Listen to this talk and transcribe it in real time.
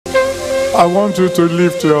I want you to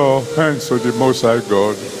lift your hands to the Most High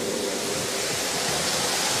God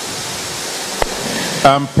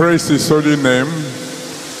and praise His holy name,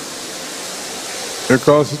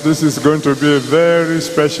 because this is going to be a very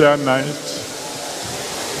special night.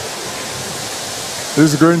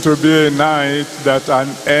 This is going to be a night that an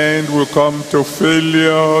end will come to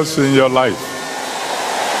failures in your life.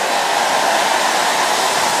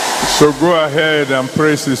 So go ahead and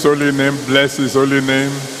praise His holy name, bless His holy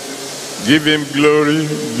name, give Him glory,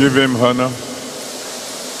 give Him honor,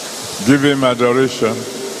 give Him adoration.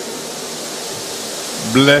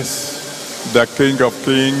 Bless the King of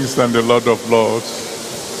Kings and the Lord of Lords.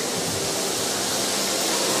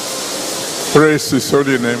 Praise His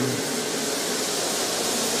holy name.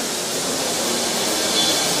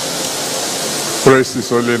 Praise His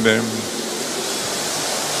holy name.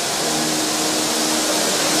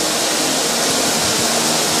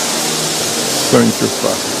 Thank you,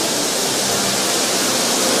 Father.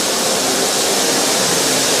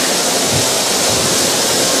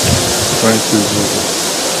 Thank you, Jesus.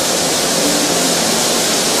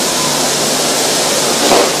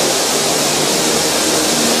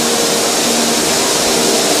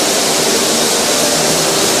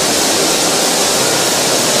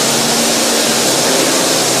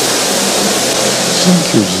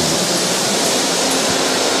 Thank you, Jesus.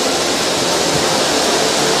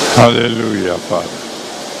 Hallelujah, Father.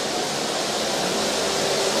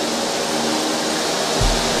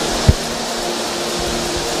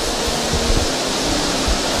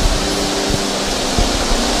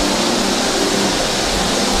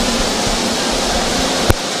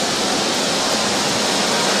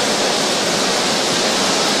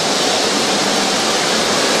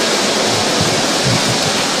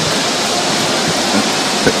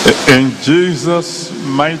 In Jesus'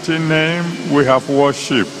 mighty name we have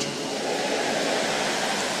worshipped.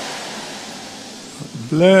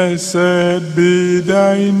 Blessed be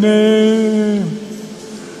thy name.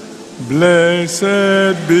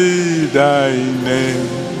 Blessed be thy name.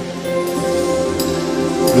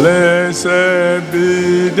 Blessed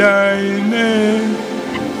be thy name,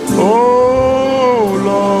 O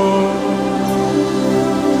Lord.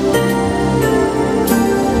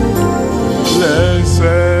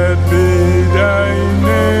 Blessed be thy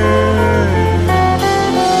name.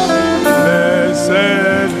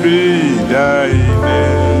 Blessed be thy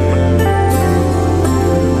name.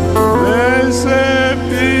 Blessed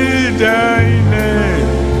be thy name,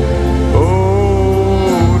 O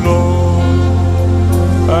Lord.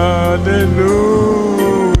 Hallelujah.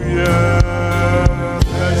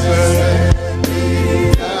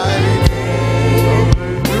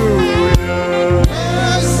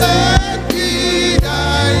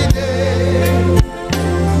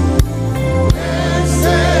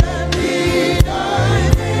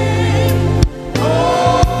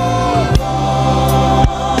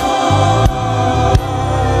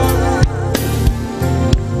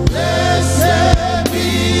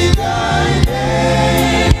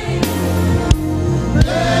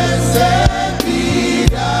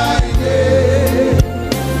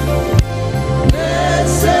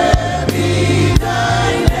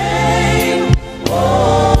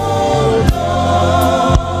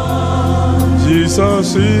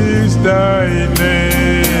 Jesus is thy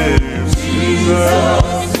name.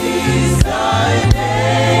 Jesus is thy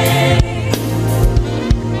name.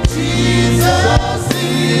 Jesus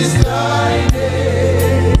is thy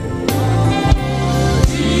name.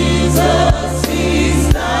 Jesus is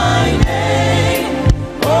thy name.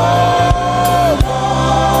 Oh Lord.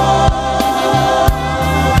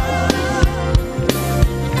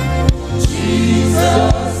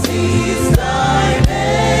 Jesus is thy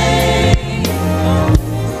name.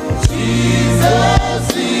 Jesus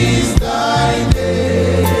is thy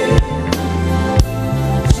name.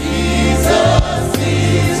 Jesus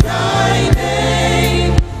is thy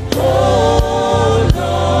name, oh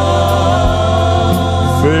Lord.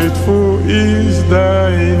 Faithful is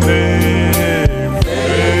thy name.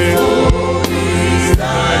 Faithful is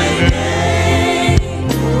thy name.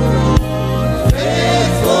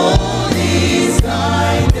 Faithful is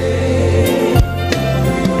thy name.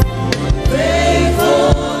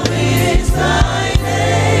 Faithful is thy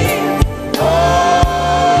name, oh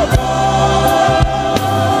Lord.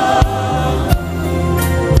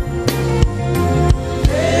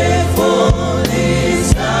 Faithful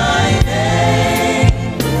is thy name.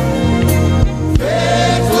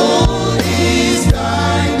 Faithful is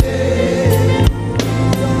thy name.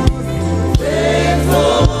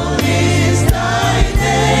 Faithful is thy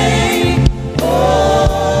name, oh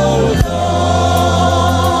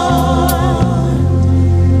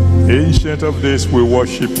Lord. Ancient of days, we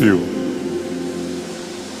worship you.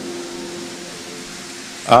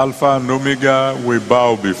 Alpha and Omega, we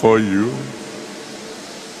bow before you.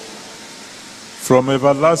 From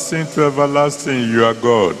everlasting to everlasting, you are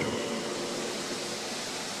God.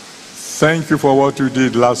 Thank you for what you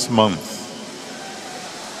did last month.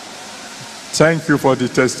 Thank you for the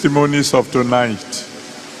testimonies of tonight.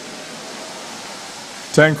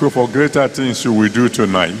 Thank you for greater things you will do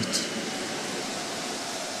tonight.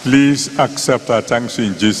 Please accept our thanks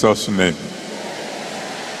in Jesus' name.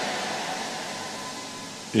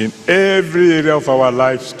 In every area of our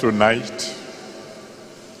lives tonight,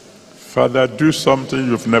 Father, do something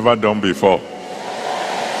you've never done before.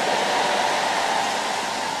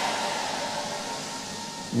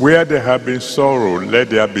 Where there have been sorrow, let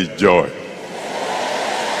there be joy.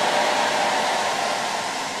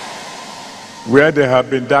 Where there have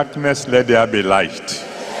been darkness, let there be light.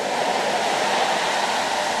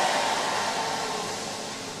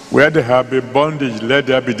 Where there have been bondage, let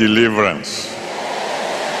there be deliverance.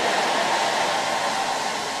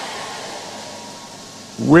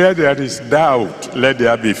 Where there is doubt, let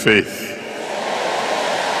there be faith.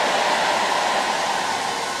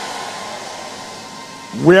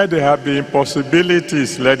 Where there have been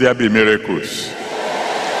impossibilities, let there be miracles.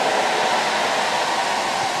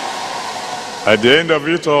 At the end of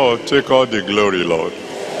it all, take all the glory, Lord.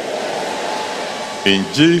 In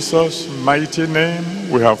Jesus' mighty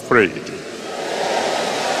name, we have prayed.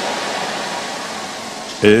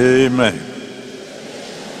 Amen.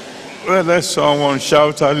 Well, let someone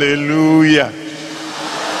shout hallelujah.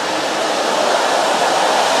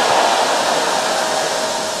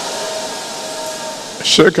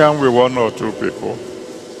 Shake hands with one or two people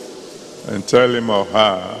and tell him or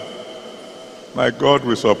her, my God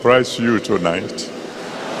will surprise you tonight.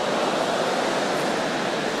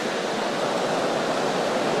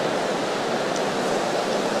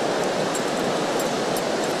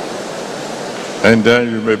 And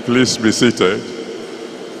then you may please be seated,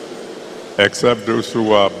 except those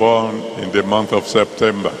who are born in the month of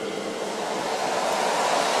September.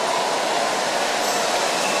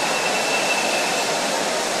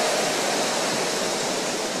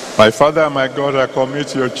 My Father, my God, I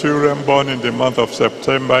commit your children born in the month of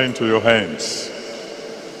September into your hands.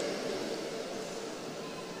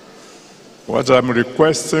 What I'm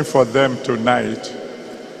requesting for them tonight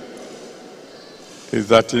is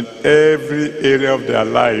that in every area of their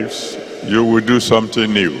lives, you will do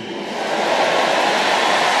something new.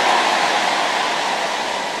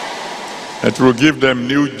 It will give them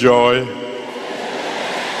new joy,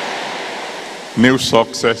 new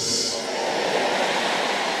success,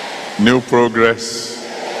 new progress,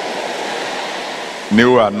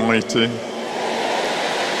 new anointing,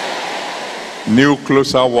 new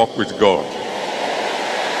closer walk with God.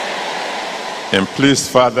 And please,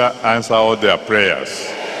 Father, answer all their prayers.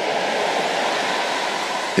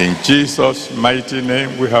 In Jesus' mighty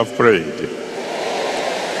name we have prayed.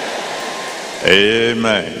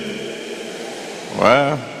 Amen.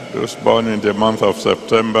 Well, those born in the month of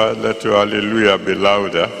September, let your hallelujah be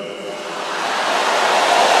louder.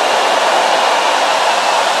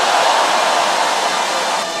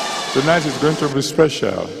 Tonight is going to be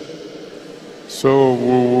special. So we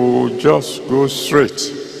will just go straight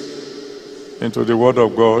into the Word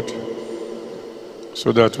of God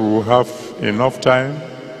so that we will have enough time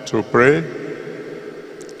to pray,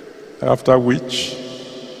 after which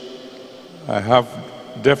I have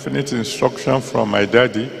definite instruction from my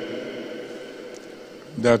daddy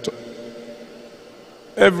that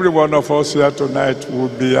every one of us here tonight will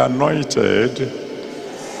be anointed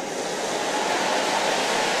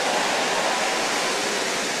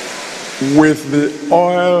with the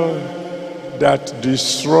oil that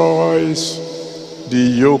destroys the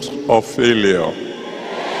yoke of failure.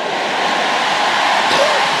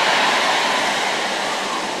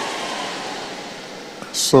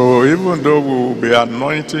 So even though we will be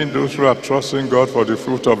anointing those who are trusting God for the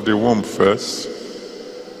fruit of the womb first,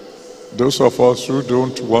 those of us who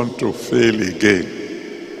don't want to fail again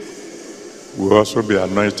will also be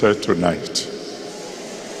anointed tonight.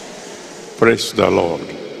 Praise the Lord.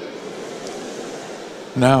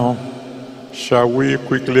 Now, shall we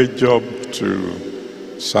quickly jump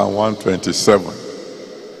to Psalm 127,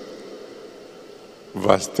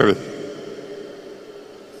 verse 3.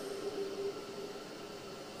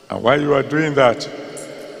 And while you are doing that,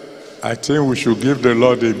 I think we should give the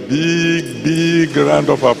Lord a big, big round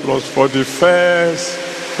of applause for the first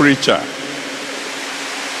preacher.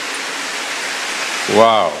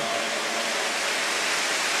 Wow.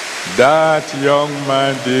 That young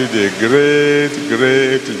man did a great,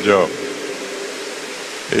 great job.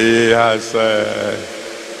 He has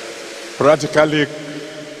practically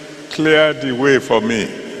cleared the way for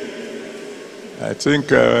me. I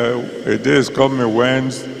think a day is coming when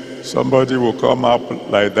somebody will come up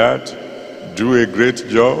like that, do a great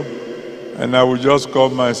job, and I will just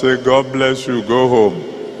come and say, God bless you, go home.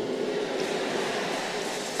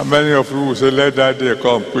 And many of you will say, let that day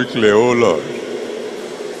come quickly, oh Lord.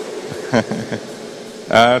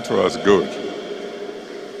 That was good.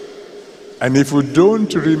 And if you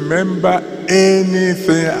don't remember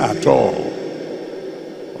anything at all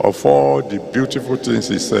of all the beautiful things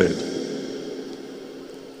he said,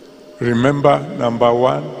 remember, number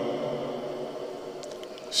one,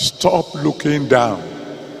 stop looking down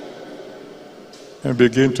and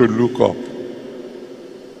begin to look up.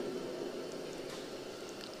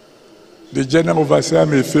 The general overseer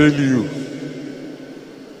may fail you,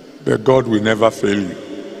 but God will never fail you.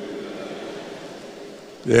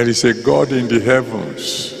 There is a God in the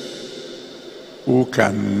heavens who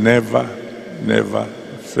can never, never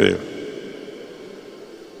fail.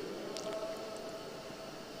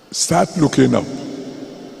 Start looking up.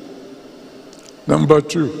 Number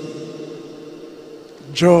two,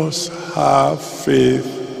 just have faith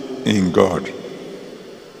in God.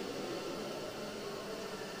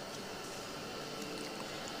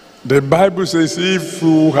 The Bible says if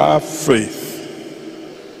you have faith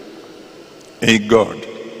in God,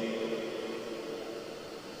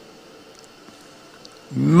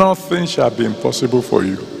 nothing shall be impossible for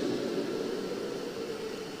you.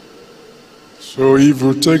 So if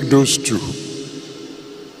you take those two,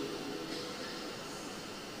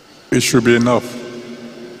 it should be enough.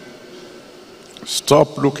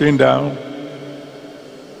 Stop looking down.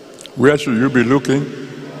 Where should you be looking?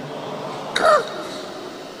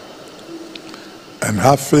 And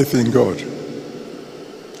have faith in God.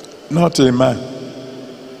 Not in man.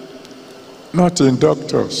 Not in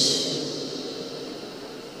doctors.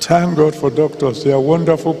 Thank God for doctors. They are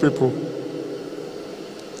wonderful people.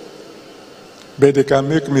 But they can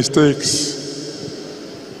make mistakes.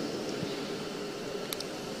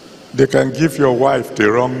 They can give your wife the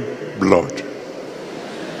wrong blood.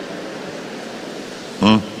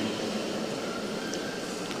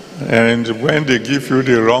 And when they give you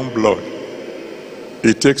the wrong blood,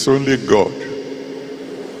 it takes only God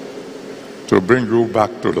to bring you back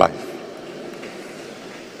to life.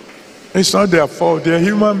 It's not their fault. They're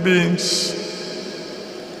human beings.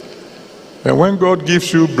 And when God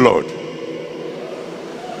gives you blood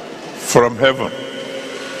from heaven,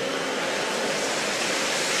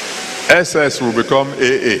 SS will become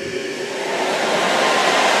AA.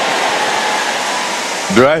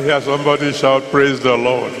 Do I hear somebody shout, praise the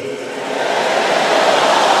Lord?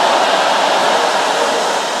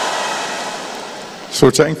 So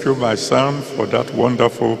thank you, my son, for that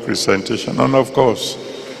wonderful presentation. And of course,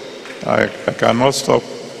 I cannot stop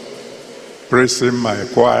praising my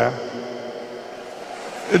choir.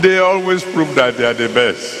 They always prove that they are the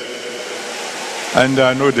best. And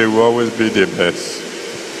I know they will always be the best.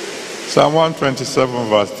 Psalm 127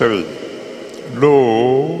 verse 3.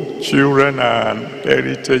 Lo, children are an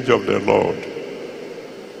heritage of the Lord,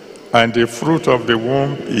 and the fruit of the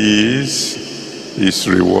womb is his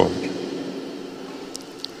reward.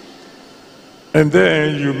 And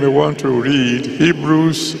then you may want to read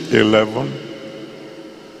Hebrews 11.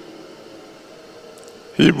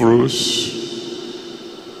 Hebrews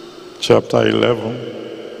chapter 11,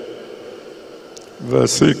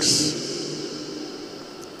 verse 6.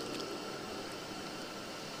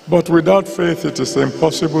 But without faith it is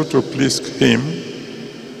impossible to please him.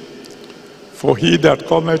 For he that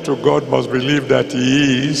cometh to God must believe that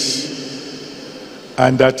he is,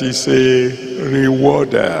 and that he is a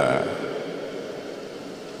rewarder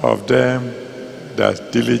of them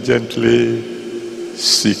that diligently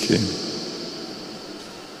seek him.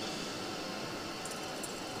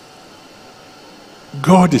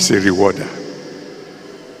 God is a rewarder.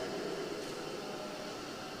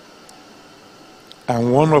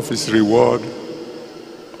 And one of his rewards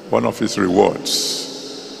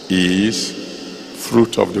is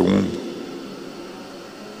fruit of the womb.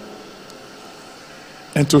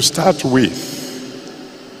 And to start with,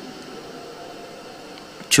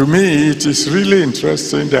 to me, it is really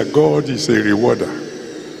interesting that God is a rewarder.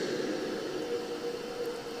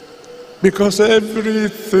 Because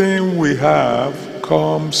everything we have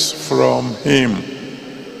comes from him.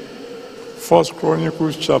 1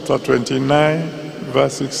 Chronicles chapter 29,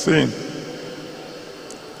 verse 16.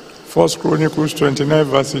 1 Chronicles 29,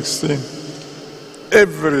 verse 16.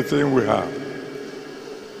 Everything we have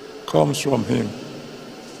comes from him.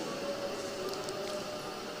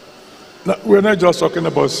 Now, we're not just talking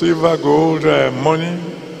about silver, gold, money.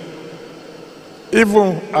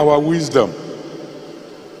 Even our wisdom.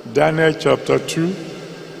 Daniel chapter 2,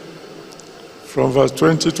 from verse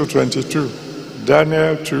 20 to 22.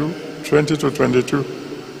 Daniel 2, 20 to 22.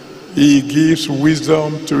 He gives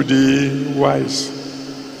wisdom to the wise.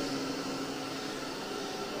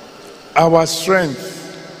 Our strength,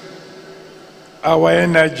 our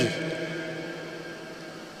energy,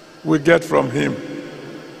 we get from him.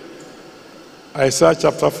 Isaiah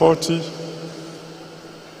chapter 40,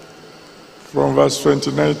 from verse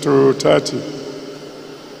 29 to 30.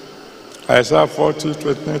 Isaiah 40,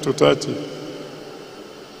 29 to 30.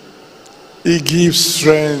 He gives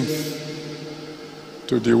strength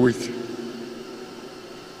to the weak.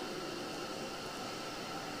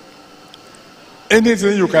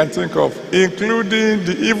 Anything you can think of, including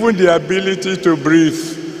even the ability to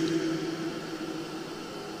breathe,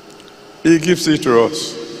 he gives it to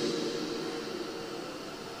us.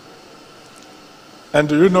 And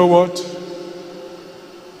do you know what?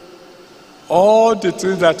 All the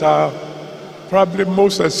things that are probably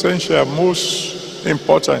most essential, most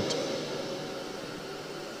important,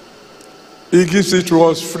 he gives it to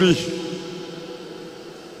us free.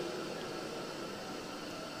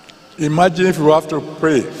 Imagine if you have to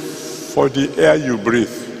pay for the air you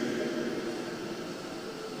breathe.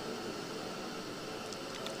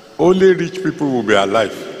 Only rich people will be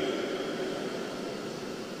alive.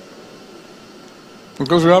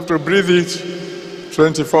 Because we have to breathe it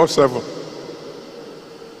 24/7.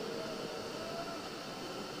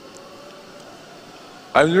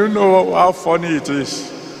 And you know how funny it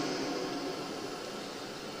is.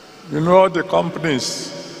 You know all the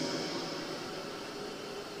companies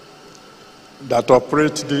that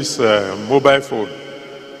operate this mobile phone.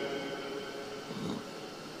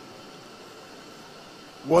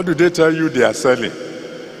 What do they tell you they are selling?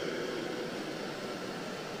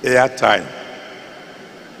 Airtime.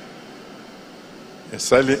 They're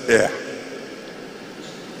selling air.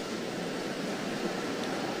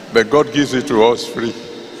 But God gives it to us free.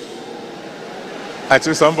 I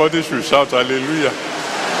think somebody should shout hallelujah.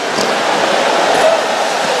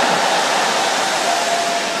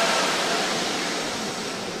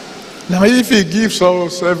 Now, if he gives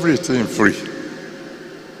us everything free,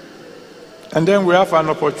 and then we have an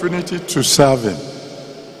opportunity to serve him,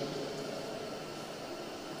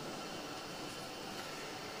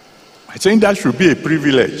 I think that should be a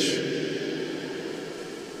privilege.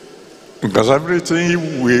 Because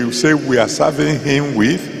everything we say we are serving him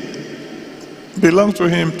with belongs to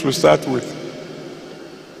him to start with.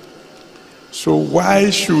 So why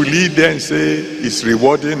should he then say he's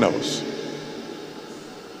rewarding us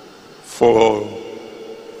for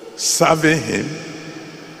serving him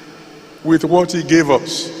with what he gave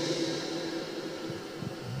us?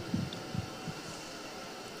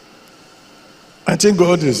 I think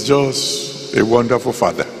God is just a wonderful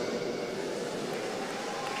Father.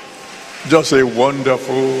 Just a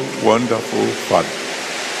wonderful, wonderful Father.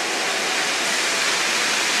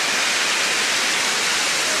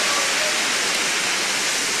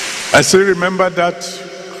 I still remember that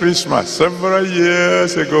Christmas several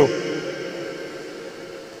years ago,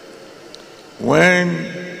 when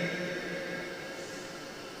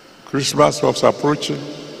Christmas was approaching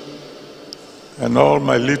and all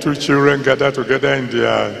my little children gathered together in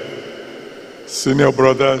their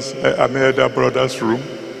elder brother's room.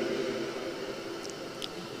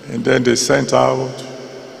 And then they sent out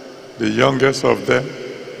the youngest of them.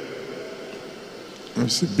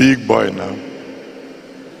 He's a big boy now.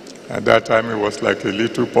 At that time he was like a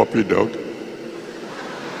little puppy dog.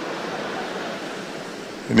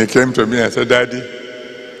 And he came to me and said, "Daddy,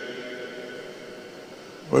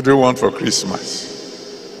 what do you want for Christmas?"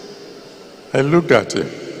 I looked at him.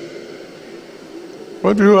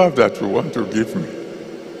 "What do you have that you want to give me?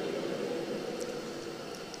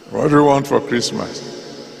 What do you want for Christmas?"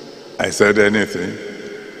 I said, "Anything.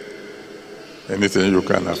 Anything you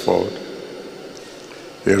can afford."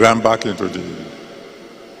 He ran back into the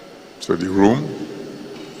room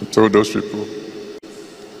and told those people.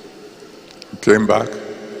 He came back.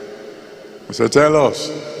 He said, "Tell us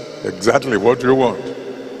exactly what you want."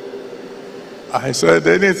 I said,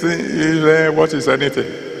 "Anything." He said, "What is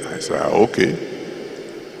anything?" I said, "Okay.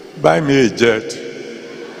 Buy me a jet."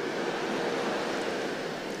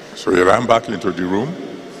 So he ran back into the room,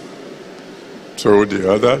 told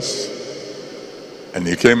the others, and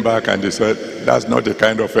he came back and he said, "That's not the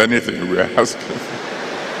kind of anything we are asking."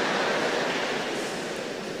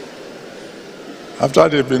 After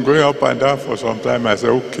they've been going up and down for some time, I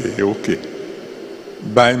said, okay,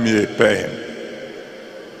 buy me a pen.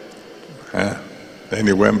 Then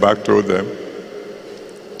he went back, told them,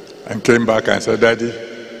 and came back and said, "Daddy,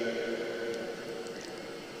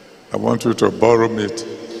 I want you to borrow me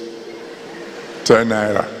 10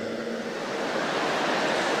 naira.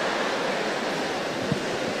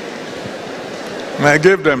 I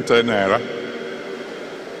gave them 10 naira.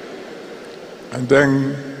 And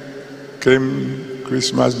then came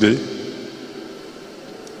Christmas Day.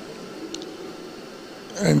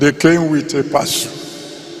 And they came with a parcel.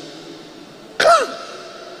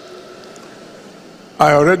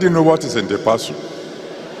 I already know what is in the parcel.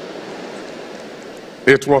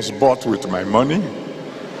 It was bought with my money.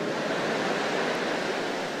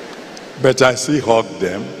 But I still hug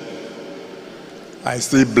them. I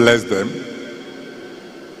still bless them.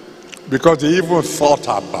 Because they even thought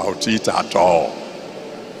about it at all.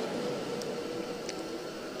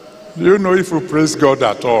 You know, if you praise God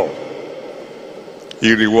at all,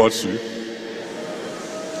 He rewards you.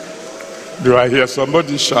 Do I hear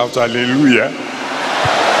somebody shout hallelujah?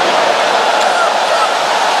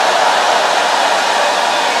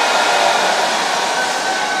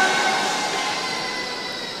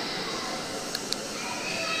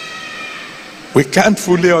 We can't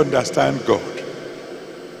fully understand God.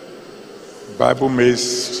 The Bible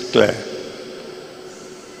makes clear.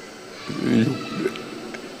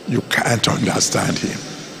 You can't understand Him.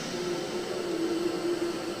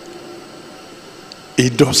 He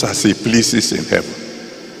does as He pleases in heaven.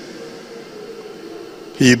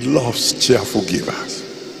 He loves cheerful givers.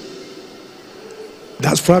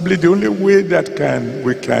 That's probably the only way that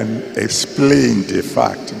we can explain the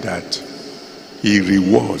fact that He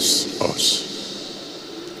rewards us.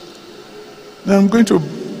 Now I'm going to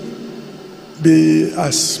be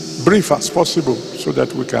as brief as possible so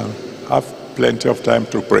that we can have plenty of time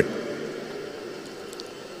to pray.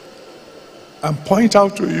 And point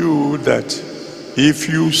out to you that if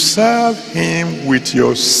you serve Him with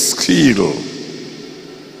your skill,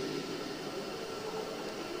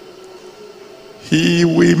 He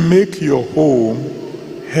will make your home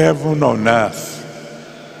heaven on earth.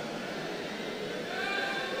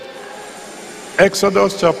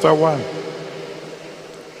 Exodus chapter 1.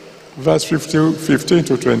 Verse 15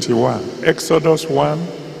 to 21. Exodus 1,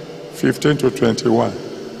 15 to 21.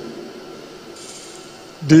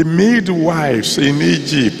 The midwives in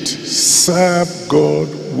Egypt served God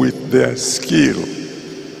with their skill.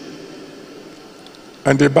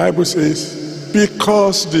 And the Bible says,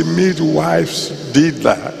 because the midwives did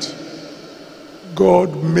that,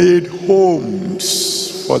 God made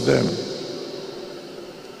homes for them.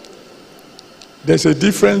 There's a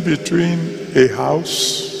difference between a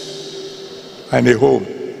house and a home.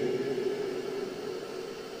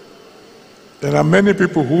 There are many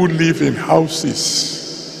people who live in houses,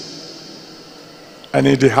 and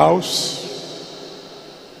in the house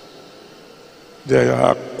there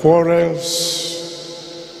are quarrels,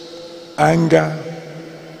 anger,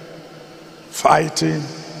 fighting,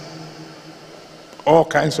 all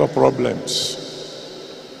kinds of problems.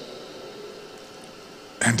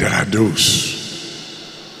 And there are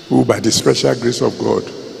those who, by the special grace of God,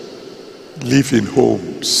 live in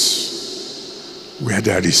homes where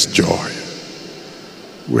there is joy,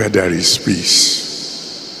 where there is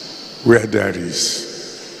peace, where there is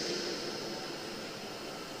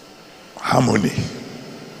harmony.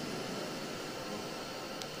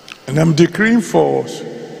 And I'm decreeing for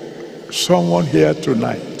someone here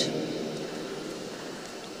tonight,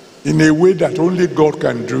 in a way that only God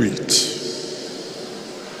can do it,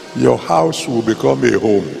 your house will become a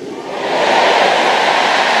home.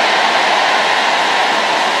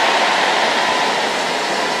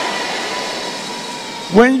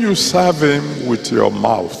 When you serve Him with your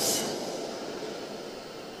mouth,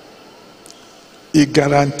 it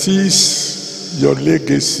guarantees your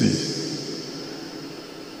legacy.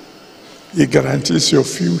 It guarantees your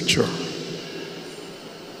future.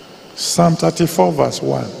 Psalm 34 verse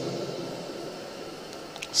 1.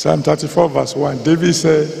 Psalm 34 verse 1. David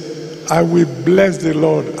said, I will bless the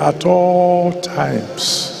Lord at all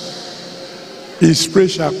times. His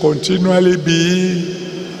praise shall continually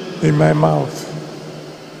be in my mouth.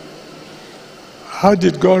 How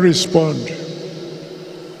did God respond? 2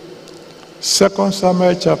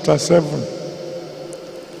 Samuel chapter 7,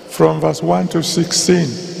 from verse 1 to 16.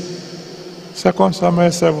 2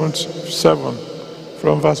 Samuel 7,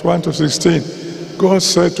 from verse 1 to 16. God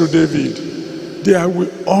said to David, there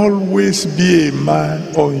will always be a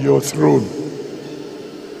man on your throne.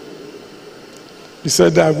 He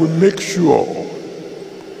said, I will make sure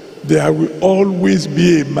there will always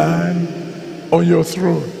be a man on your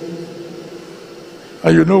throne.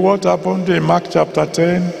 And you know what happened in Mark chapter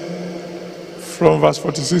 10, from verse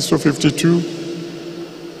 46 to 52?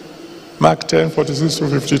 Mark 10, 46 to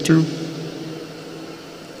 52.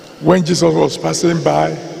 When Jesus was passing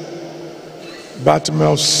by,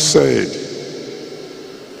 Bartimaeus said,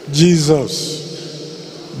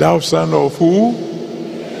 Jesus, thou son of who?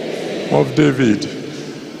 of David,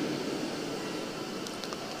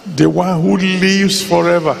 the one who lives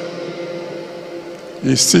forever,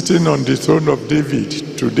 is sitting on the throne of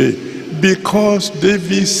David today. Because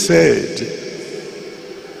David said,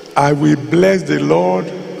 I will bless the Lord,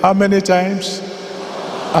 how many times?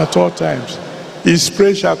 At all times. His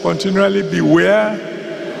praise shall continually be where?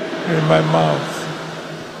 In my mouth.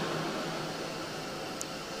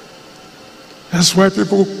 That's why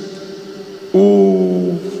people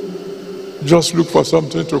who just look for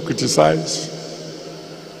something to criticize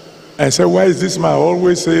and say, why is this man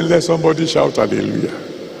always saying, let somebody shout hallelujah?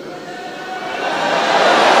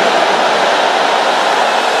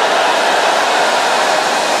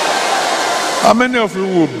 How many of you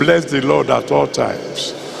will bless the Lord at all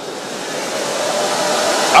times?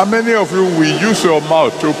 How many of you will use your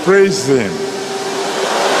mouth to praise Him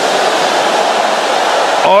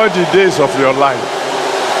all the days of your life?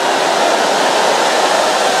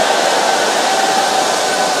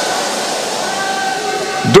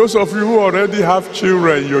 Those of you who already have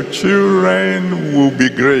children, your children will be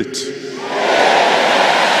great.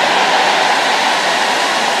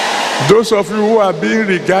 Those of you who are being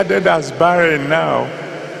regarded as barren now,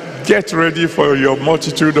 get ready for your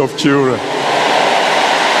multitude of children.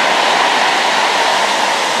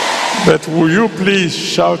 But will you please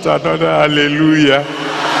shout another hallelujah?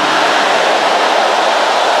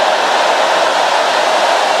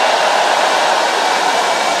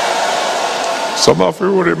 Some of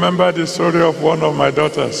you will remember the story of one of my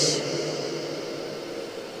daughters.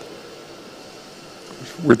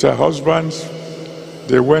 With her husband,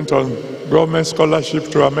 they went on government scholarship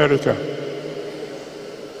to America.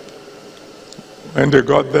 When they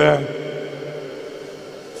got there,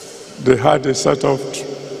 they had a set of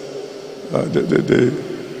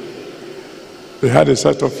they had a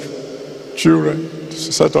set of children, a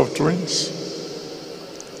set of twins.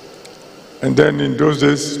 And then in those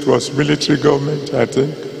days, it was military government, I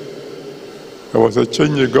think. There was a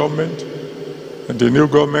change in government, and the new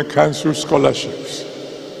government canceled scholarships.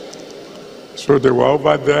 So they were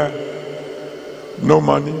over there, no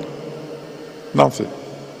money, nothing.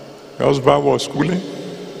 The husband was schooling,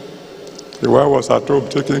 the wife was at home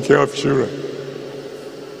taking care of children.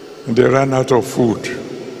 And they ran out of food.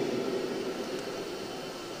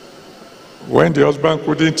 When the husband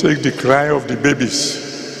couldn't take the cry of the babies,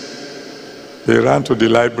 they ran to the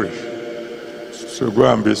library to go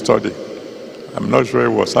and be studying. I'm not sure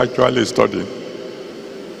he was actually studying.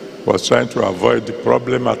 He was trying to avoid the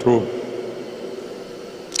problem at home.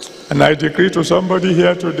 And I decree to somebody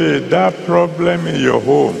here today, that problem in your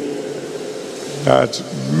home that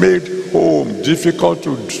made home difficult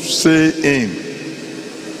to stay in,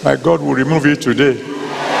 my God will remove it today.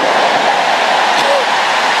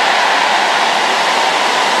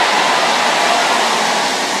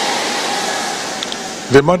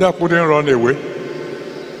 The mother couldn't run away.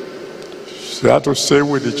 She had to stay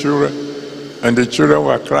with the children. And the children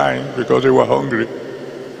were crying because they were hungry.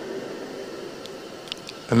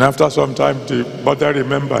 And after some time, the mother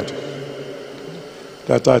remembered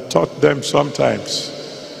that I taught them sometimes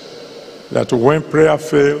that when prayer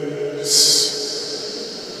fails,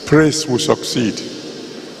 praise will succeed.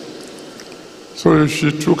 So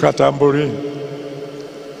she took her tambourine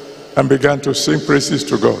and began to sing praises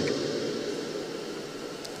to God.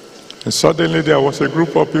 And suddenly there was a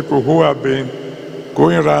group of people who have been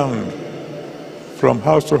going around from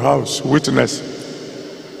house to house witnessing.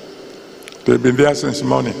 They've been there since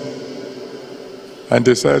morning. And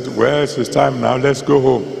they said, well, it's time now, let's go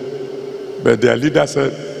home. But their leader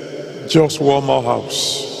said, just one more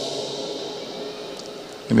house.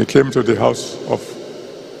 And he came to the house of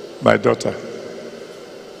my daughter.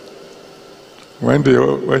 When they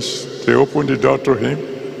opened the door to him,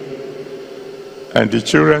 and the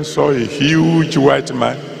children saw a huge white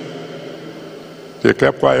man, they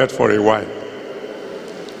kept quiet for a while.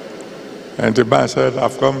 And the man said,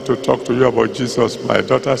 I've come to talk to you about Jesus. My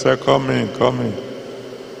daughter said, come in, come in.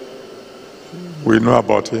 We know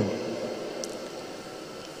about him.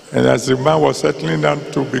 And as the man was settling down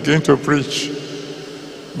to begin to preach,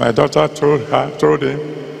 my daughter told him,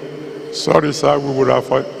 sorry, sir, we would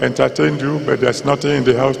have entertained you, but there's nothing in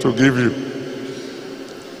the house to give you.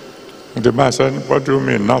 And the man said, what do you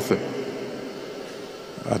mean, nothing?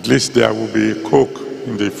 At least there will be Coke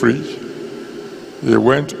in the fridge. He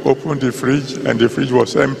went, opened the fridge, and the fridge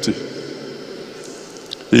was empty.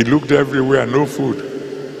 He looked everywhere, no food.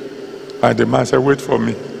 And the man said, wait for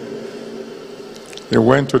me. He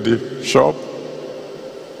went to the shop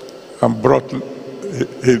and brought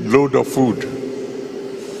a load of food.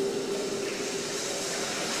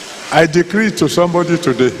 I decree to somebody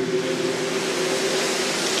today,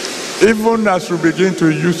 Even as you begin to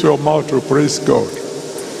use your mouth to praise God,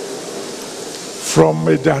 from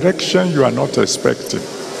a direction you are not expecting,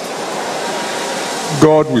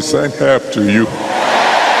 God will send help to you.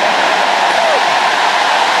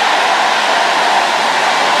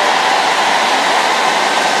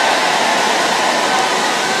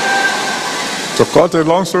 To cut a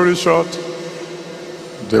long story short,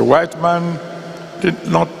 the white man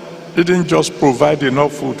didn't just provide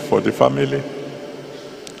enough food for the family.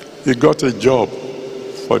 He got a job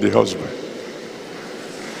for the husband.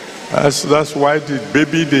 That's why the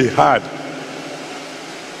baby they had,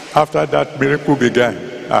 after that miracle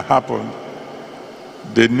happened,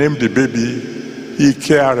 they named the baby, He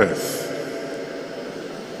Careth.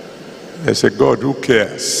 They say, God who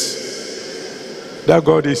cares. That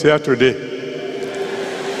God is here today.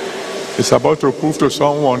 It's about to prove to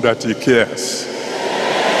someone that He cares.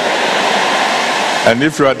 And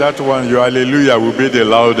if you are that one, your hallelujah will be the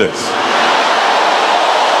loudest.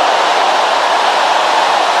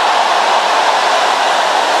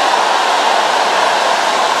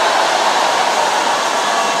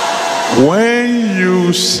 When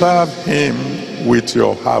you serve Him with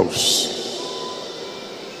your house,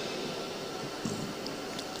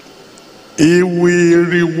 He will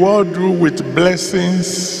reward you with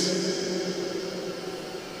blessings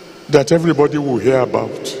that everybody will hear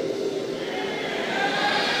about.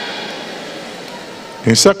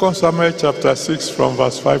 In 2 Samuel chapter 6 from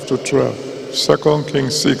verse 5 to 12, 2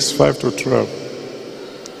 Kings 6, 5 to 12,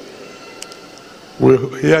 we'll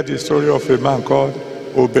hear the story of a man called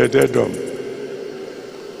Obed-Edom.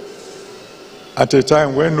 At a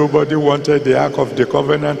time when nobody wanted the Ark of the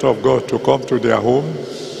Covenant of God to come to their home,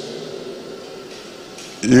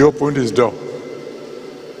 he opened his door,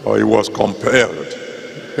 or he was compelled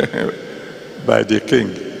by the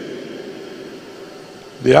king.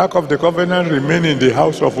 The Ark of the Covenant remained in the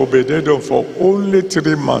house of Obed-Edom for only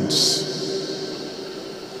 3 months.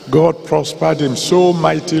 God prospered him so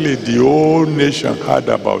mightily, the whole nation heard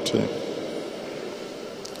about him.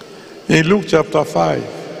 In Luke chapter 5,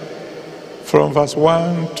 from verse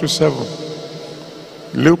 1 to 7,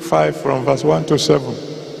 Luke 5 from verse 1 to 7,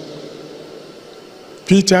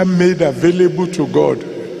 Peter made available to God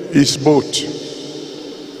his boat.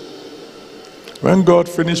 When God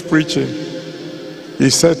finished preaching, he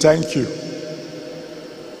said thank you.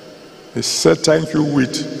 He said thank you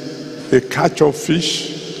with a catch of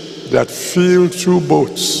fish that filled 2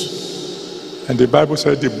 boats. And the Bible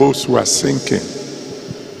said the boats were sinking.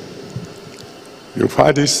 You've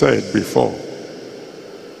heard it said before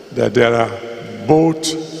that there are boat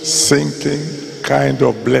sinking kind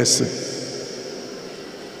of blessing.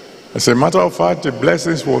 As a matter of fact, the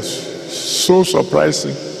blessings was so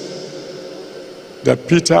surprising that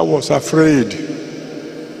Peter was afraid.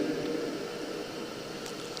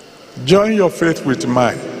 Join your faith with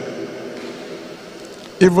mine,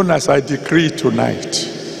 even as I decree tonight,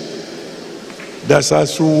 that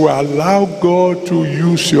as you allow God to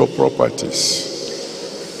use your properties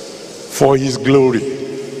for His glory,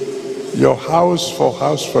 your house for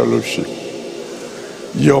house fellowship,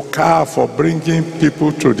 your car for bringing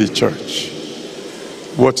people to the church,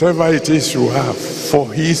 whatever it is you have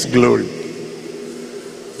for His glory,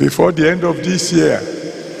 before the end of this year,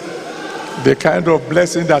 the kind of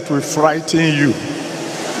blessing that will frighten you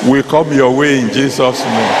will come your way in Jesus'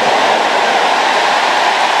 name.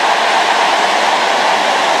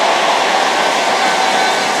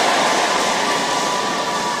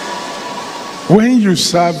 When you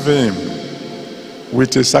serve Him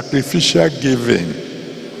with a sacrificial giving,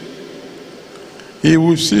 He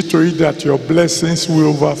will see to it that your blessings will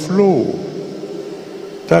overflow.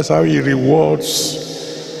 That's how He rewards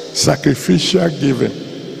sacrificial giving.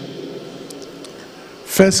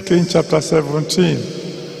 1 Kings chapter 17,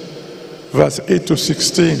 verse 8 to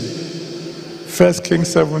 16. 1 Kings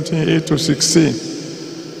 17, 8 to 16.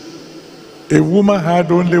 A woman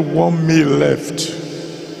had only 1 meal left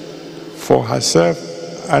for herself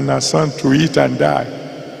and her son to eat and die.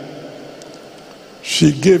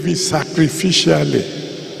 She gave it sacrificially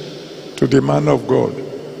to the man of God.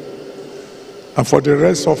 And for the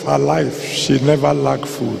rest of her life, she never lacked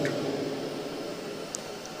food.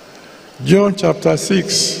 John chapter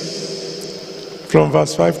 6, from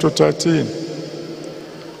verse 5 to 13.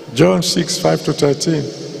 John 6, 5 to 13.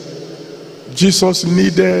 Jesus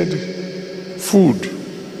needed food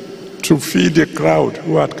to feed the crowd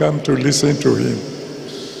who had come to listen to him.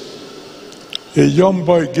 A young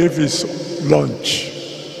boy gave his lunch,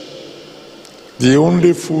 the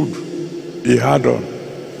only food he had on.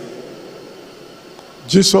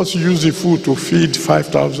 Jesus used the food to feed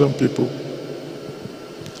 5,000 people.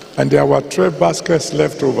 And there were 12 baskets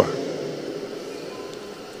left over.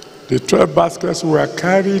 The 12 baskets were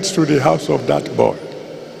carried to the house of that boy.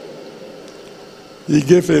 He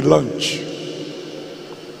gave a lunch.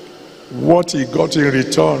 What he got in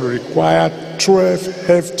return required 12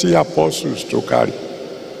 hefty apostles to carry.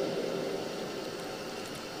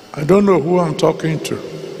 I don't know who I'm talking to,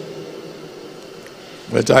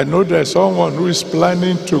 but I know there's someone who is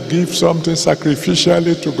planning to give something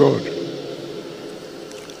sacrificially to God.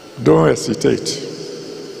 Don't hesitate,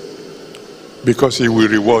 because he will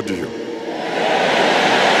reward you.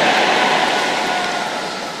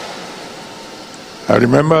 I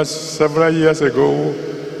remember several years ago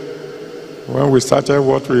when we started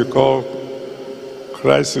what we call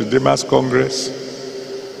Christ Redeemers Congress,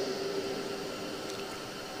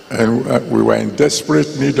 and we were in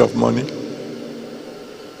desperate need of money.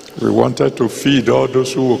 We wanted to feed all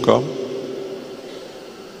those who will come.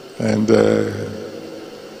 And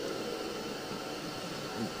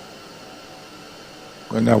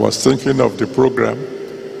when I was thinking of the program,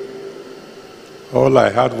 all I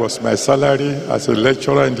had was my salary as a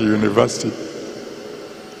lecturer in the university.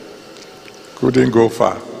 Couldn't go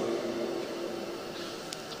far.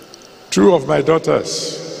 2 of my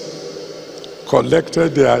daughters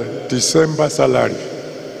collected their December salary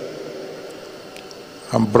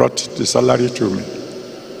and brought the salary to me.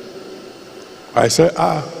 I said,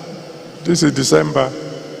 this is December.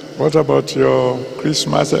 What about your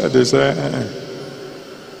Christmas? They said,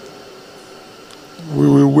 we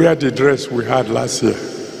will wear the dress we had last year.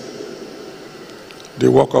 The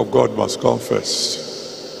work of God must come first.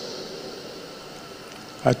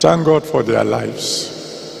 I thank God for their lives.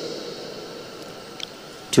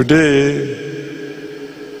 Today,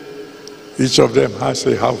 each of them has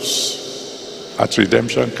a house at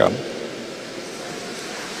Redemption Camp.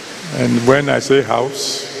 And when I say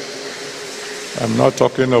house, I'm not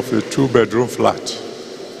talking of a 2-bedroom flat.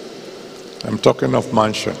 I'm talking of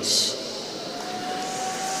mansions.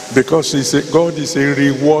 Because God is a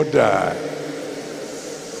rewarder.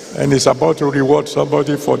 And he's about to reward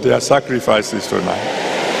somebody for their sacrifices tonight.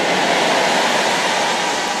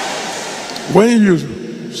 When you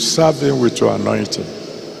serve him with your anointing,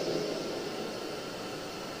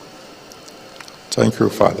 thank you,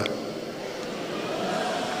 Father.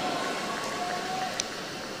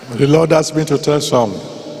 The Lord asked me to tell someone,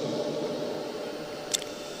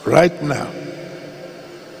 right now,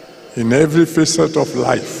 in every facet of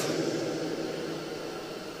life,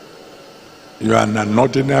 you are an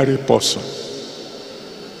ordinary person.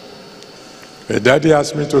 But Daddy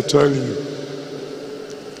asked me to tell you,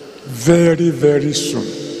 very, very soon,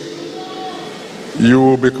 you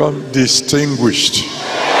will become distinguished.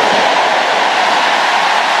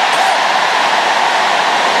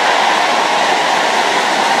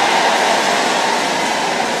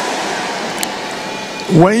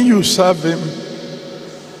 When you serve him,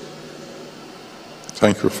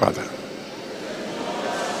 thank you, Father.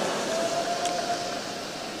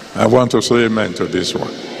 I want to say amen to this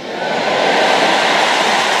one.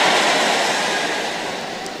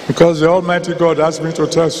 Because the Almighty God asked me to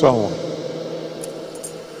tell someone,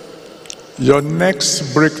 your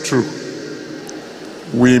next breakthrough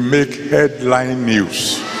will make headline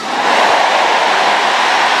news.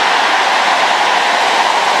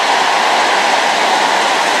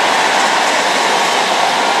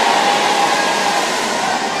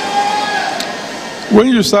 When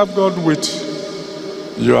you serve God with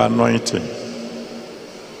your anointing,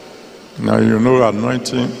 now you know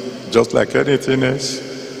anointing, just like anything else,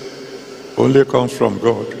 only comes from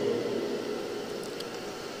God.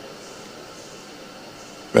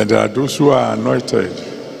 But there are those who are anointed,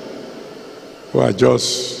 who are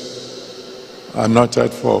just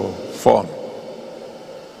anointed for fun.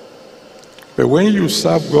 But when you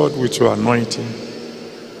serve God with your anointing,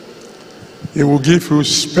 he will give you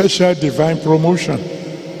special divine promotion.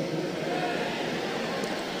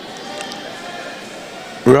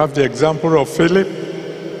 We have the example of Philip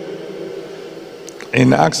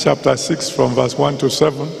in Acts chapter 6 from verse 1 to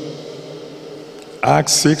 7.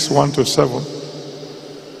 Acts 6, 1 to 7.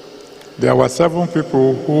 There were 7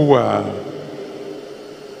 people who were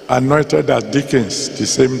anointed as deacons the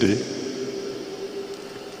same day.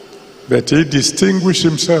 But he distinguished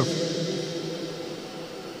himself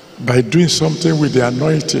by doing something with the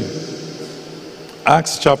anointing.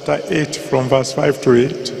 Acts chapter 8 from verse 5 to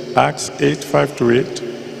 8. Acts 8, 5 to 8.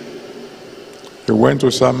 He went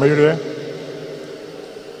to Samaria,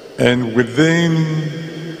 and within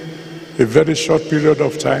a very short period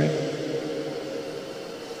of time,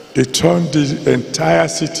 he turned the entire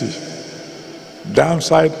city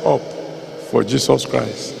downside up for Jesus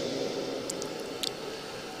Christ.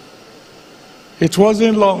 It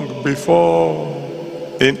wasn't long before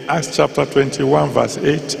in Acts chapter 21 verse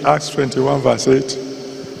 8, Acts 21 verse 8,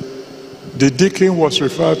 the deacon was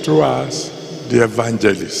referred to as the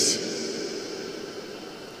evangelist.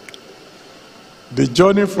 The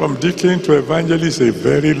journey from deacon to evangelist is a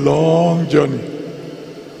very long journey.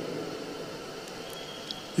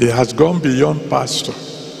 He has gone beyond pastor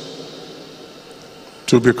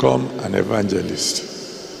to become an evangelist.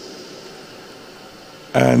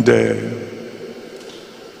 And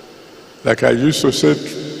like I used to say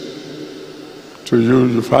to you,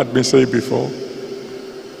 you've heard me say before,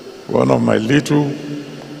 one of my little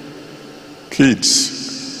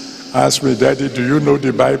kids asked me, "Daddy, do you know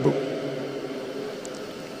the Bible?"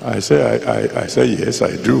 I said, I said, "Yes,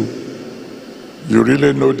 I do." "You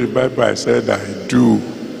really know the Bible?" I said, "I do."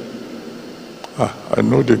 I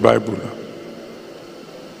know the Bible now.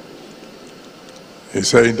 He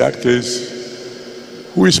said, "In that case,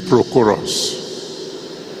 who is Prochorus?"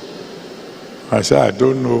 I said, "I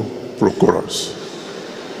don't know Prochorus."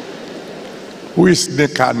 "Who is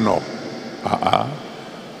Nicanor?"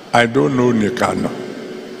 I don't know Nicanor.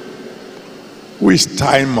 "Who is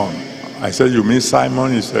Timon?" I said, "You mean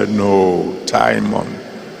Simon?" He said, "No, Timon."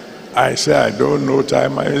 I said, "I don't know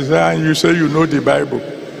Timon." He said, "And you say you know the Bible?"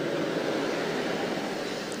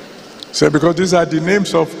 He said, "Because these are the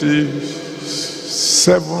names of the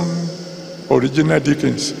 7 original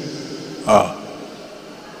deacons."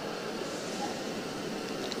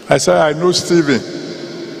 I said, "I know Stephen,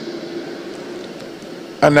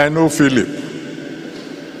 and I know Philip.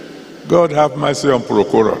 God have mercy on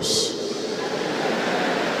Prochorus.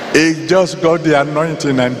 He just got the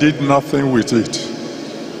anointing and did nothing with it."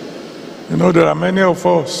 You know, there are many of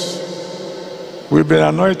us, we've been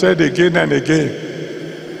anointed again and again,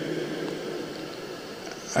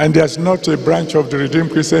 and there's not a branch of the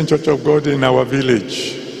Redeemed Christian Church of God in our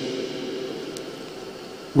village.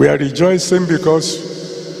 We are rejoicing because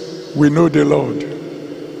we know the Lord.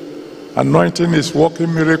 Anointing is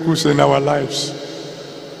working miracles in our lives,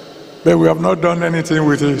 but we have not done anything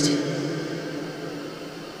with it.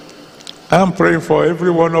 I'm praying for every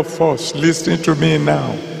one of us listening to me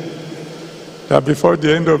now, that before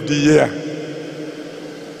the end of the year,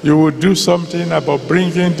 you will do something about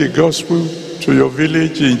bringing the gospel to your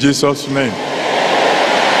village in Jesus' name.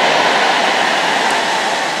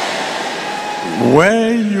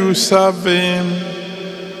 When you serve Him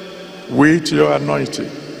with your anointing,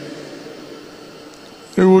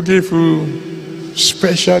 He will give you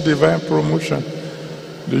special divine promotion.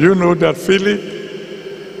 Do you know that Philip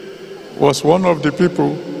was one of the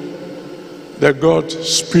people that got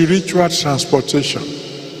spiritual transportation?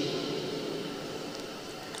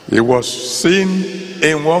 He was seen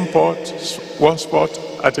in one spot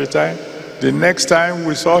at a time. The next time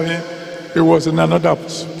we saw him, he was in another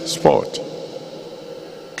spot,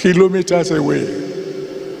 kilometers away.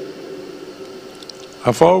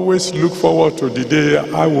 I've always looked forward to the day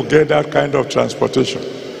I will get that kind of transportation.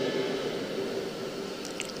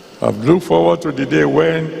 I've looked forward to the day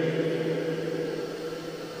when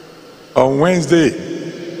on Wednesday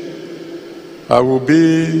I will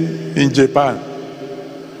be in Japan.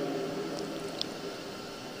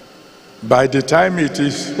 By the time it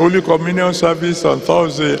is Holy Communion service on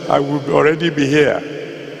Thursday, I will already be here,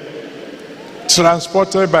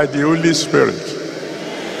 transported by the Holy Spirit.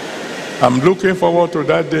 I'm looking forward to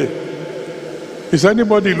that day. Is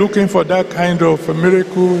anybody looking for that kind of a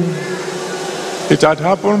miracle? It had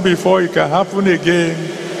happened before, it can happen again.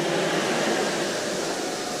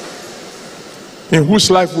 In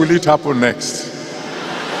whose life will it happen next?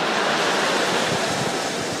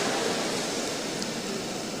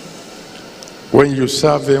 When you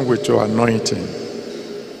serve Him with your anointing,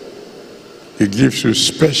 He gives you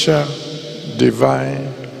special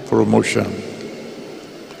divine promotion.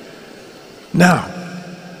 Now,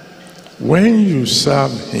 when you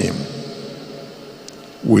serve Him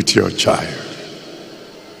with your child,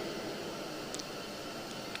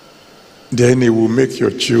 then He will make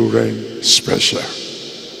your children special.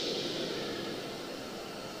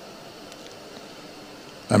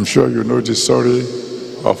 I'm sure you know the story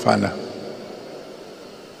of Hannah.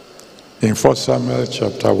 In 1 Samuel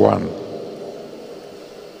chapter 1,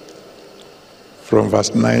 from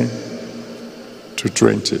verse 9 to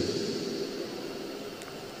 20.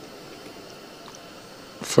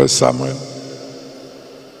 1 Samuel.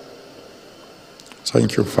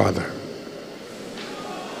 Thank you, Father.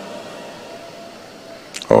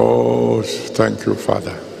 Oh, thank you,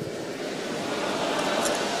 Father.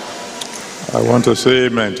 I want to say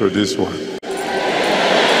amen to this one.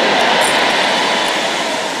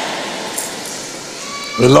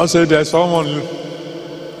 The Lord said there's someone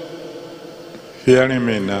hearing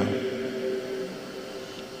me now.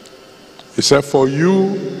 He said, for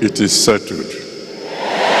you, it is settled.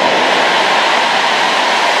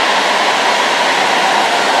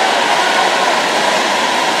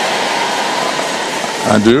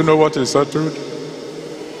 And do you know what is settled?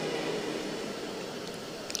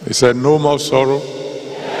 He said, no more sorrow,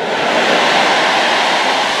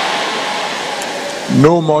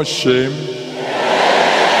 no more shame,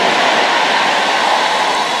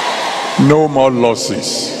 no more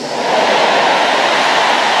losses.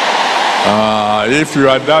 If you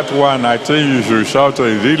are that one, I think you should shout a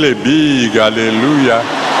really big hallelujah.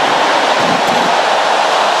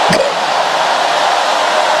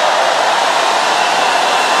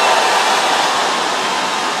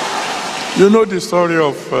 You know the story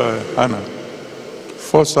of Hannah,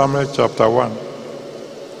 1 Samuel chapter 1,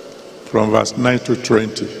 from verse 9 to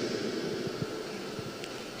 20.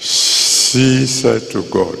 She said to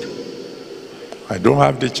God, I don't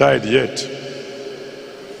have the child yet.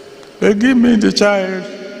 But give me the child,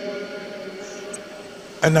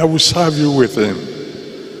 and I will serve you with him.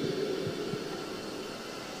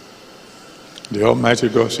 The Almighty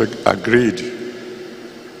God agreed.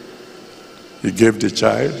 He gave the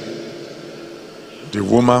child. The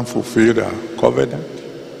woman fulfilled her covenant.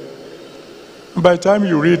 By the time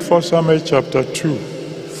you read 1 Samuel chapter 2,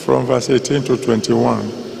 from verse 18 to 21,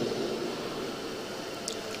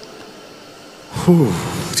 whew,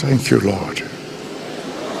 thank you, Lord.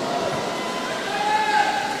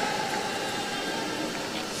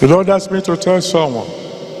 The Lord asked me to tell someone.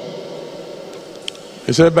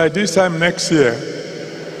 He said, by this time next year,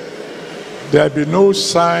 there will be no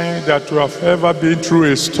sign that you have ever been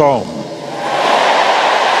through a storm.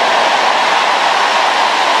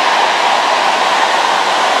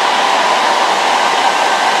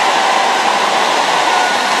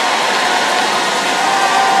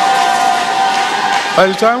 By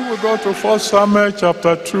the time we go to 1 Samuel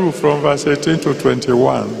chapter 2, from verse 18 to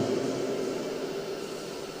 21,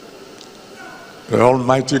 the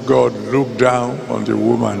Almighty God looked down on the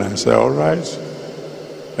woman and said, all right,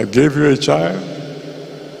 I gave you a child.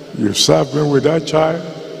 You served me with that child.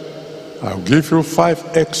 I'll give you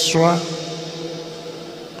 5 extra.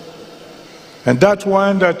 And that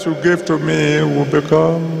one that you gave to me will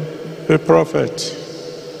become a prophet.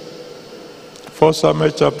 1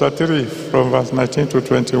 Samuel chapter 3, from verse 19 to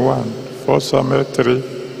 21. 1 Samuel 3,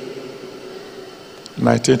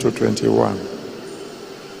 19 to 21.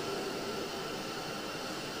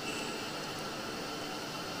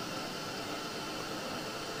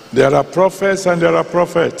 There are prophets and there are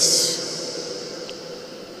prophets.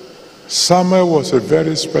 Samuel was a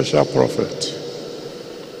very special prophet.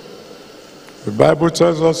 The Bible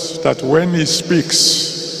tells us that when he speaks,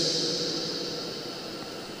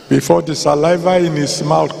 before the saliva in his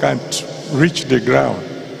mouth can reach the ground,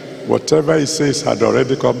 whatever he says had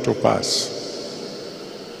already come to pass.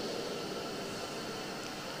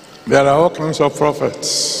 There are all kinds of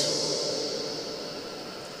prophets.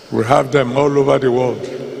 We have them all over the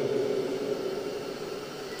world.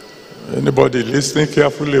 Anybody listening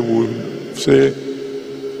carefully will say,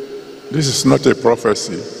 this is not a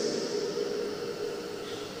prophecy.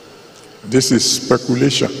 This is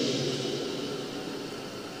speculation.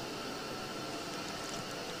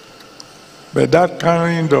 But that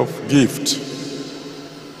kind of gift,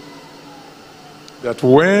 that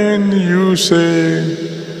when you say,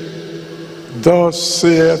 thus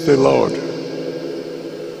saith the Lord,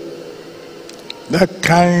 that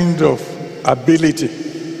kind of ability,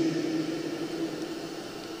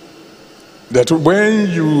 that when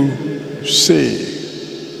you say,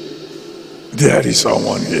 there is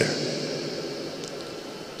someone here,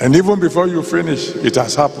 and even before you finish, it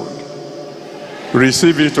has happened.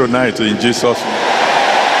 Receive it tonight in Jesus' name.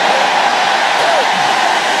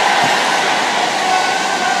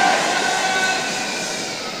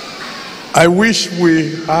 I wish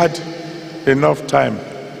we had enough time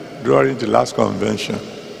during the last convention.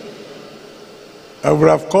 I would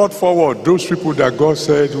have called forward those people that God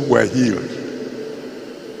said were healed.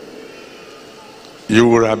 You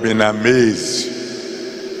would have been amazed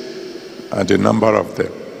at the number of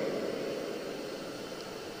them.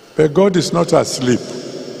 But God is not asleep,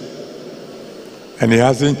 and he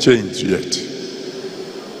hasn't changed yet.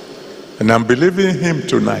 And I'm believing him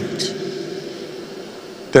tonight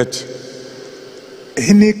that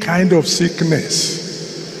any kind of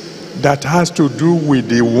sickness that has to do with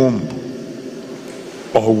the womb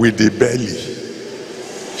or with the belly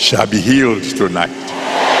shall be healed tonight.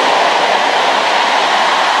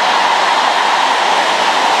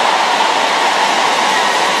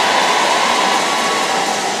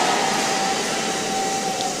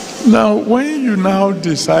 Now, when you now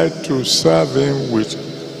decide to serve him with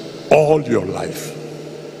all your life.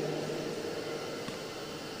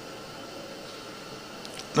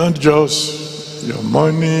 Not just your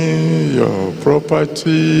money, your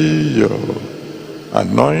property, your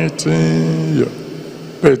anointing,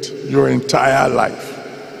 but your entire life.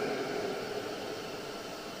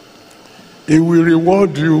 He will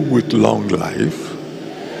reward you with long life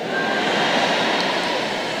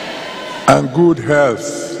and good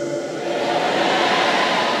health.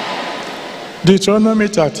 Deuteronomy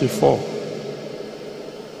 34,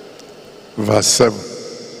 verse 7.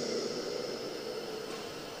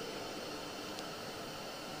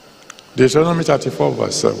 Deuteronomy 34,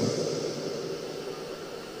 verse 7.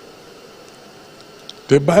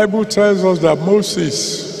 The Bible tells us that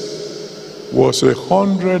Moses was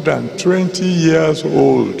 120 years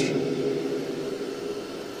old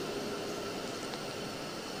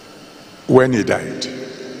when he died.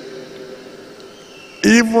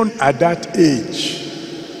 Even at that age,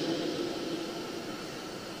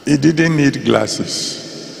 he didn't need glasses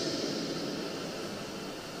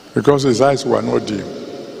because his eyes were not dim.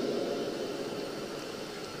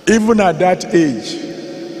 Even at that age,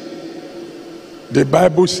 the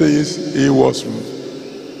Bible says he was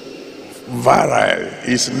virile.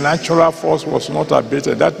 His natural force was not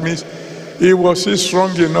abated. That means he was still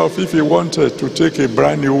strong enough if he wanted to take a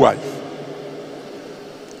brand new wife.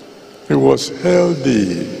 He was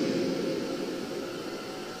healthy.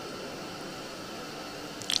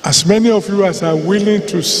 As many of you as are willing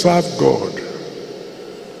to serve God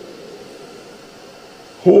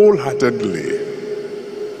wholeheartedly,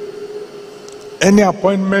 any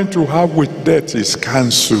appointment you have with death is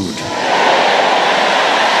cancelled.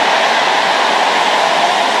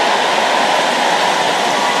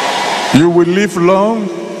 You will live long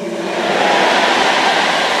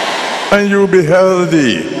and you will be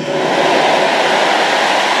healthy.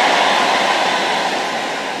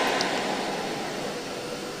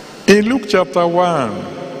 In Luke chapter 1,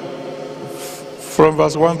 from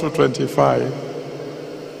verse 1 to 25,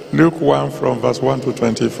 Luke 1 from verse 1 to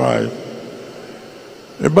 25,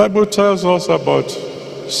 the Bible tells us about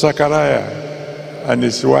Zechariah and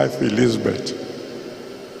his wife Elizabeth.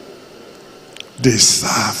 They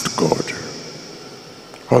served God,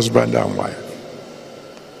 husband and wife,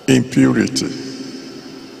 in purity.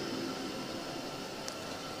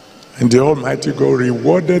 And the Almighty God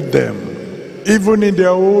rewarded them even in their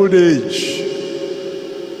old age.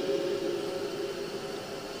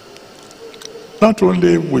 Not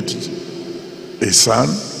only with a son,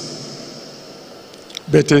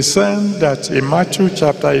 but a son that in Matthew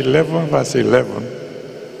chapter 11 verse 11,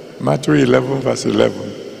 Matthew 11 verse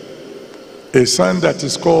 11, a son that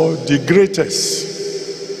is called the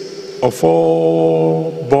greatest of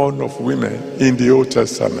all born of women in the Old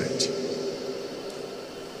Testament.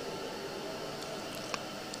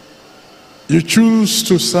 You choose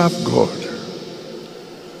to serve God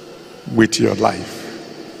with your life.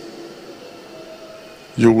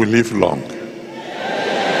 You will live long.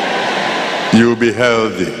 You will be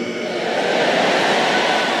healthy.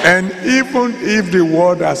 And even if the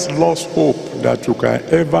world has lost hope that you can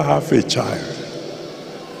ever have a child,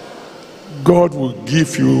 God will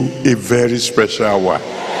give you a very special one.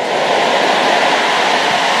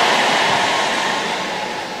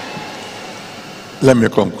 Let me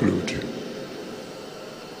conclude.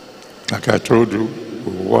 Like I told you,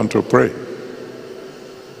 we want to pray.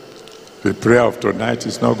 The prayer of tonight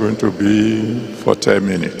is not going to be for 10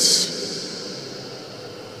 minutes.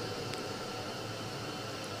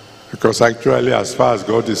 Because actually, as far as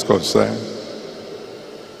God is concerned,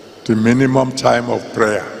 the minimum time of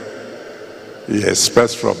prayer He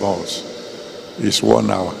expects from us is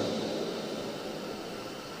 1 hour.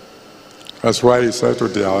 That's why He said to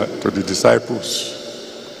the disciples,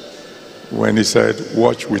 when He said,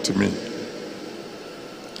 "Watch with me,"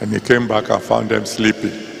 and He came back and found them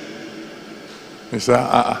sleeping. He said,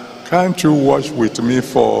 "Can't you watch with me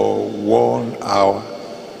for 1 hour?"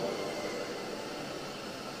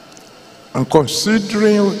 And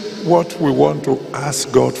considering what we want to ask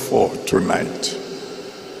God for tonight,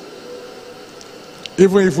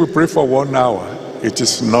 even if we pray for 1 hour, it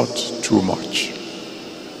is not too much.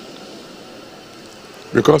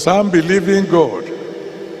 Because I'm believing God,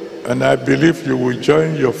 and I believe you will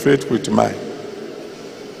join your faith with mine,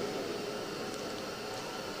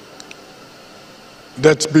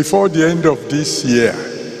 that before the end of this year,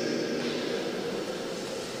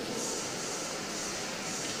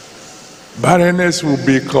 barrenness will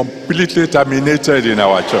be completely terminated in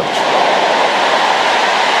our church.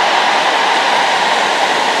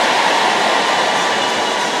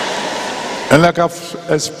 And like I've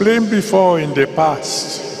explained before in the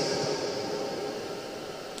past,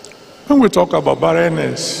 When we talk about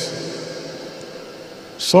barrenness,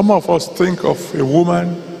 some of us think of a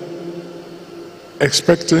woman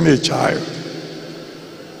expecting a child.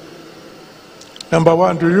 Number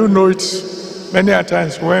one, do you know it? Many a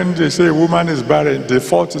times when they say a woman is barren, the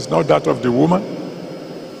fault is not that of the woman.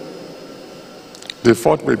 The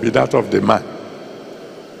fault may be that of the man.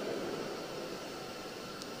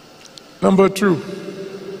 Number two,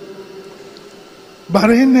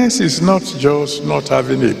 barrenness is not just not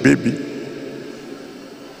having a baby.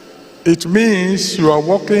 It means you are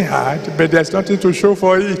working hard, but there's nothing to show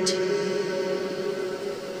for it.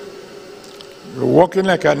 You're walking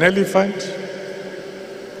like an elephant,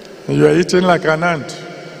 and you are eating like an ant.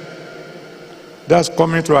 That's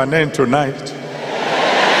coming to an end tonight.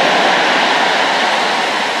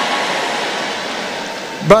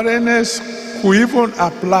 Barrenness could even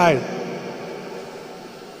apply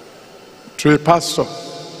to a pastor.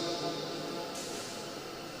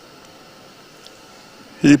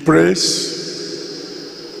 He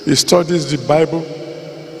prays, he studies the Bible,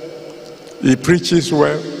 he preaches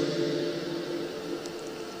well,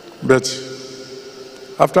 but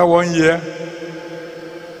after 1 year,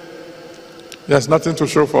 there's nothing to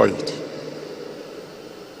show for it.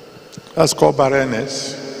 That's called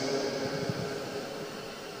barrenness.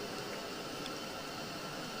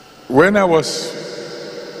 When I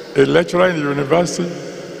was a lecturer in the university,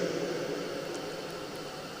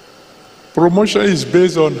 promotion is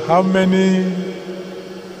based on how many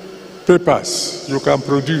papers you can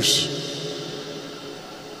produce.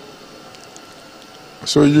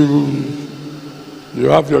 So you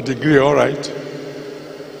have your degree, all right,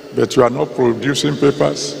 but you are not producing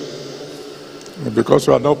papers. And because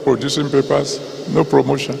you are not producing papers, no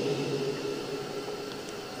promotion.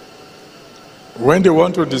 When they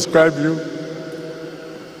want to describe you,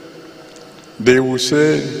 they will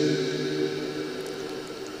say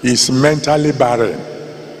he's mentally barren,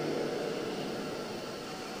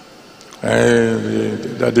 and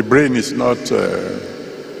that the brain is not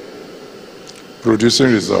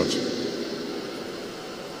producing results.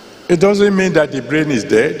 It doesn't mean that the brain is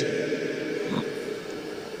dead.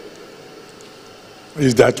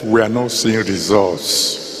 It's that we are not seeing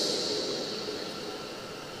results.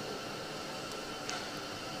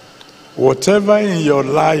 Whatever in your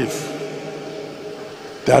life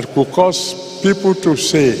that could cause people to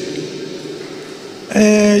say,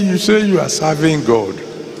 you say you are serving God.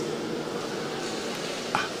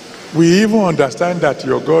 We even understand that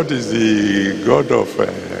your God is the God of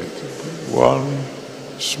one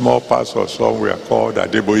small pastor somewhere called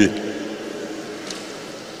Adeboye.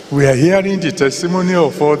 We are hearing the testimony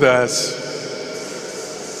of others.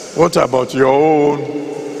 What about your own?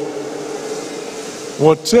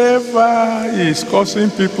 Whatever is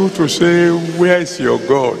causing people to say, where is your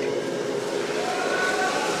God?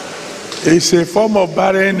 It's a form of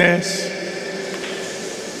barrenness,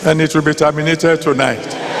 and it will be terminated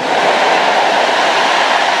tonight.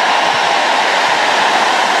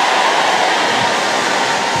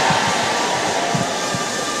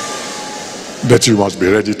 But you must be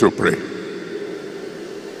ready to pray.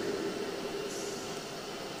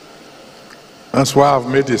 That's why I've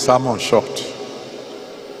made the sermon short,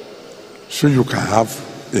 so you can have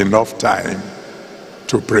enough time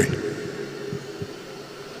to pray.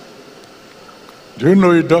 Do you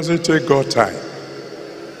know it doesn't take God time?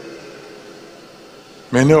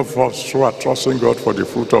 Many of us who are trusting God for the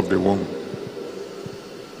fruit of the womb,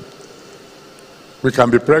 we can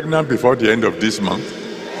be pregnant before the end of this month.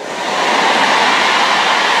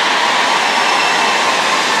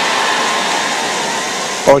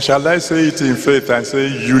 Or shall I say it in faith and say,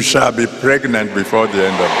 you shall be pregnant before the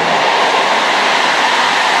end of the month?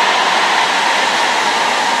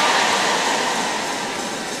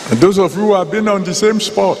 And those of you who have been on the same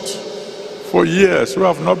spot for years, who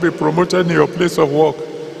have not been promoted in your place of work,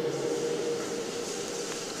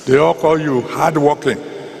 they all call you hardworking.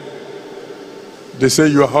 They say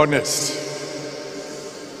you are honest.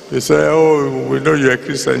 They say, oh, we know you're a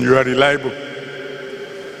Christian, you are reliable.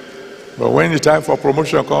 But when the time for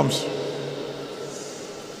promotion comes,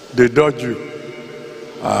 they dodge you.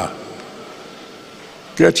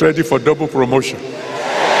 Get ready for double promotion.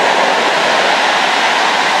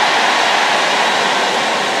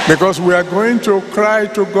 Because we are going to cry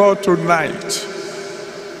to God tonight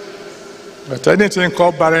that anything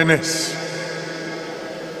called barrenness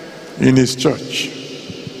in His church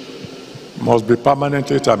must be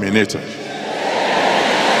permanently terminated.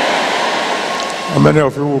 How many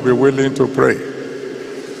of you will be willing to pray?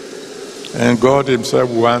 And God Himself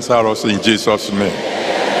will answer us in Jesus' name.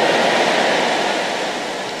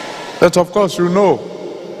 But of course, you know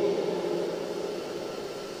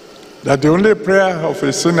That the only prayer of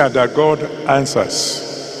a sinner that God answers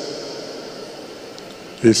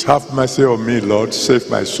is, have mercy on me, Lord, save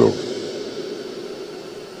my soul.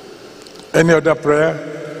 Any other prayer,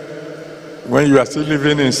 when you are still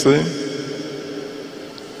living in sin,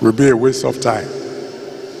 will be a waste of time.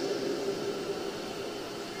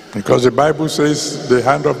 Because the Bible says the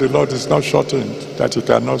hand of the Lord is not shortened that he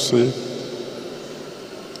cannot save,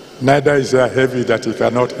 neither is there heavy that he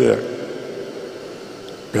cannot hear.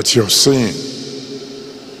 But your sin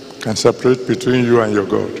can separate between you and your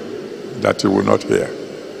God, that he will not hear.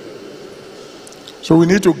 So we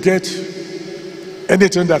need to get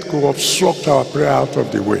anything that could obstruct our prayer out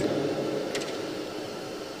of the way.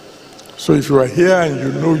 So if you are here and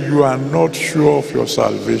you know you are not sure of your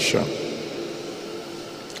salvation,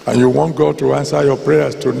 and you want God to answer your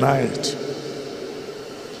prayers tonight,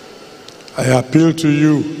 I appeal to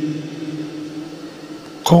you,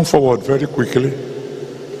 come forward very quickly.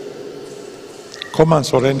 Come and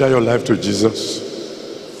surrender your life to Jesus.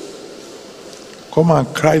 Come and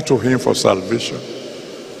cry to him for salvation.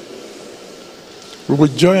 We will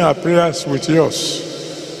join our prayers with yours.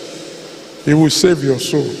 He will save your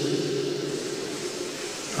soul.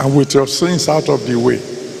 And with your sins out of the way,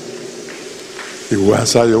 he will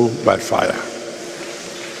answer you by fire.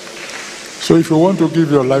 So if you want to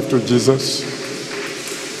give your life to Jesus,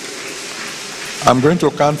 I'm going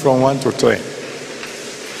to count from 1 to 10.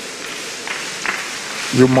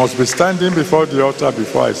 You must be standing before the altar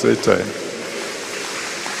before I say 10.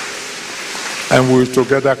 And we will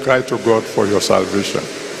together cry to God for your salvation.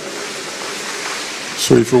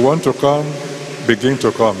 So if you want to come, begin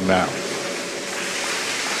to come now.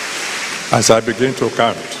 As I begin to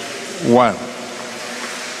count. 1.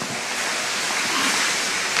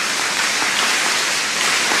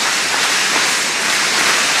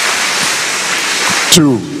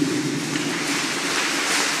 2.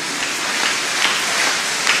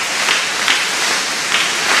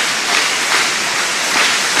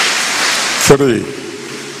 3.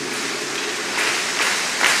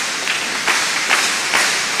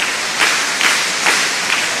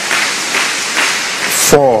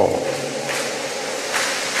 4.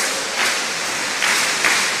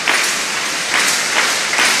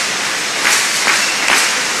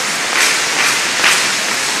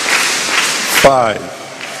 5.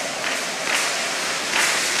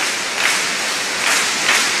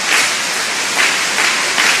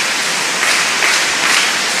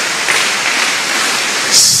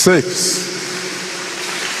 6.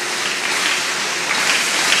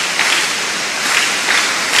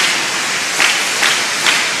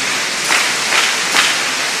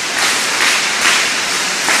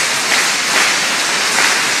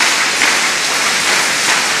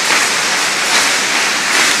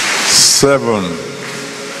 7.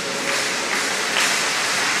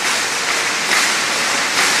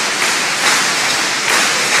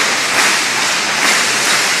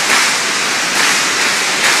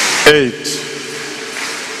 8.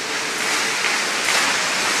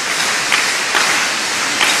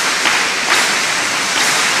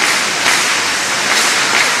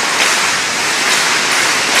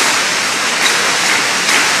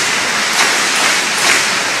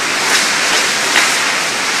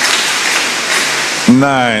 9.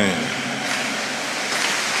 10.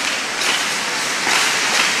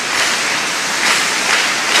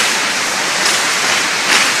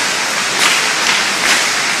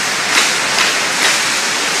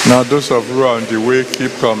 Now those of you who are on the way,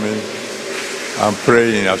 keep coming and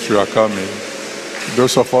praying as you are coming.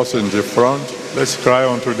 Those of us in the front, let's cry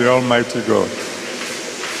unto the Almighty God.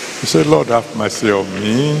 You say, Lord, have mercy on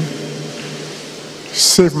me.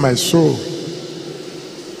 Save my soul.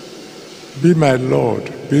 Be my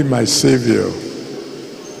Lord, be my Savior.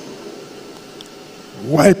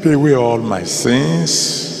 Wipe away all my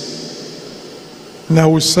sins, and I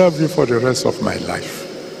will serve you for the rest of my life.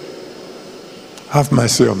 Have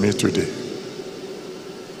mercy on me today.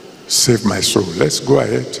 Save my soul. Let's go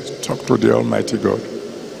ahead, talk to the Almighty God.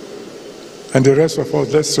 And the rest of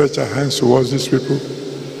us, let's stretch our hands towards these people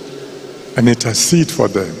and intercede for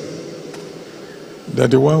them.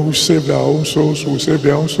 That the one who saved our own souls will save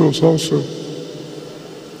their own souls also.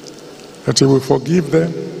 That he will forgive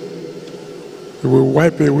them. He will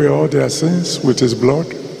wipe away all their sins with his blood.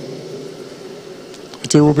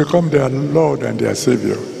 That he will become their Lord and their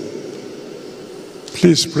Savior.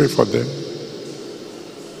 Please pray for them.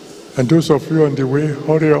 And those of you on the way,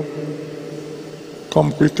 hurry up.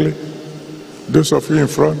 Come quickly. Those of you in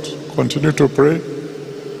front, continue to pray.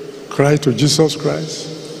 Cry to Jesus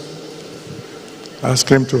Christ. Ask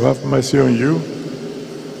him to have mercy on you.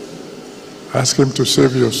 Ask him to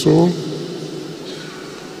save your soul.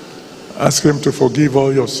 Ask him to forgive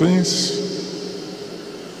all your sins.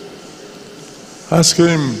 Ask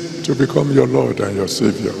him to become your Lord and your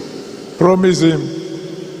Savior. Promise him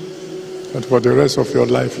that for the rest of your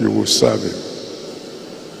life you will serve him.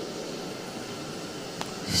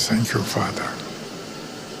 Thank you, Father.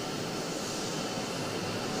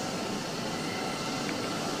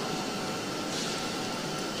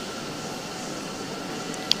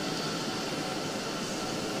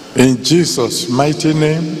 In Jesus' mighty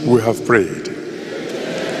name we have prayed.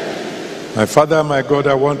 My Father, my God,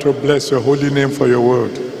 I want to bless your holy name for your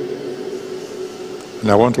word.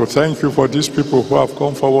 And I want to thank you for these people who have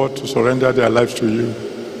come forward to surrender their lives to you.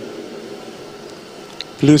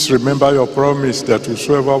 Please remember your promise that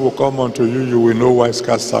whosoever will come unto you, you will no wise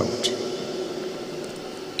cast out.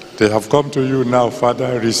 They have come to you now,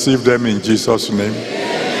 Father. Receive them in Jesus' name.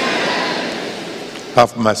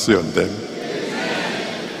 Have mercy on them.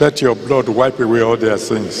 Let your blood wipe away all their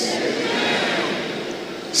sins.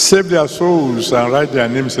 Save their souls and write their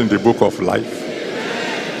names in the book of life.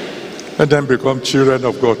 Let them become children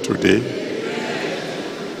of God today.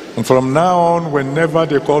 And from now on, whenever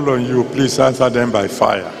they call on you, please answer them by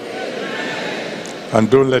fire. And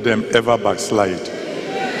don't let them ever backslide.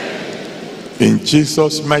 In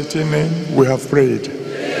Jesus' mighty name, we have prayed.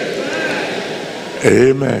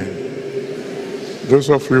 Amen. Those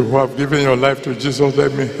of you who have given your life to Jesus,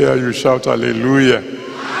 let me hear you shout hallelujah.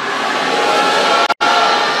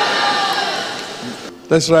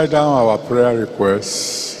 Let's write down our prayer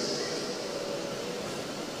requests.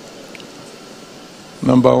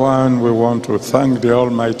 Number one, we want to thank the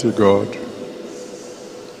Almighty God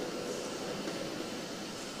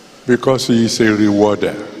because He is a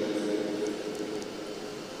rewarder.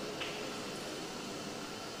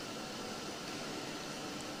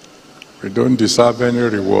 We don't deserve any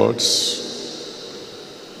rewards,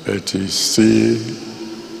 but He's still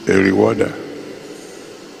a rewarder.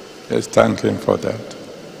 Let's thank Him for that.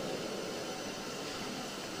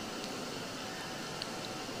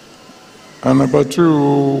 And number two,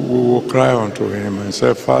 we will cry unto Him and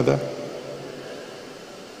say, Father,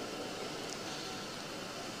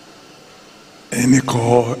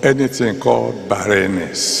 anything called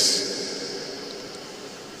barrenness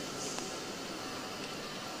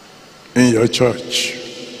in your church,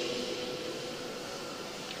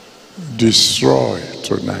 destroy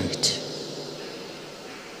tonight.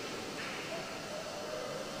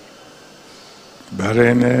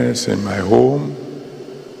 Barrenness in my home,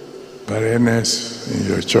 barrenness in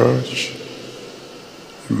your church,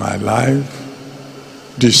 in my life,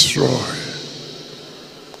 destroy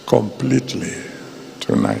completely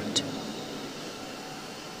tonight.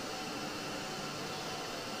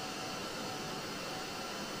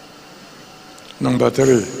 Number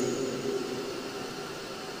three,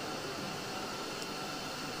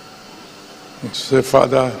 say,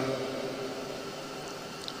 Father,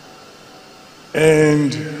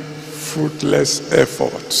 end fruitless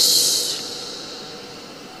efforts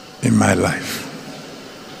in my life.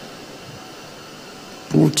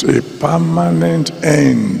 Put a permanent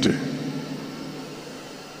end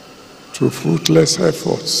to fruitless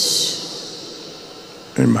efforts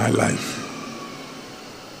in my life.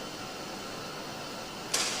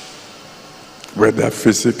 Whether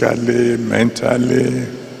physically, mentally,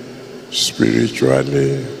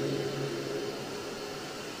 spiritually,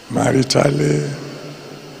 maritally,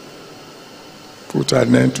 put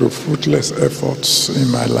an end to fruitless efforts in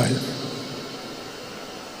my life.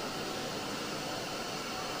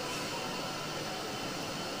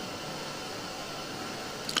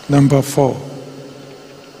 Number four,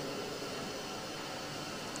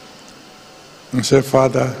 and say,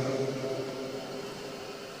 Father,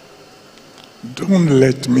 don't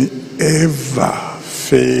let me ever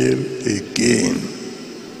fail again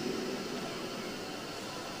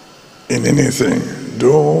in anything.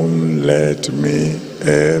 Don't let me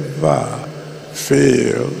ever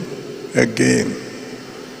fail again.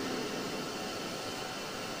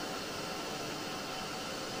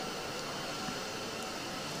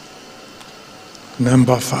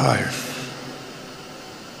 Number five,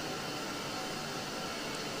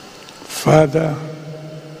 Father,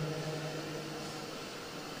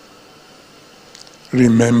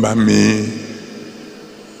 remember me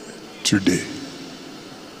today.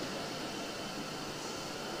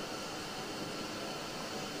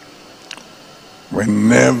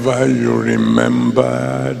 Whenever you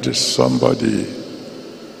remembered somebody,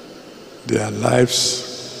 their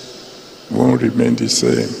lives won't remain the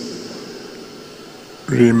same.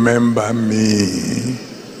 Remember me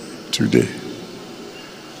today.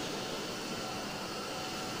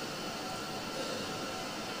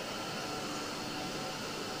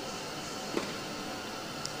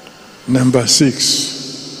 Number 6,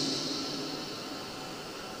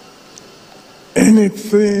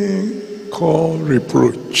 anything called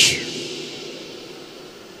reproach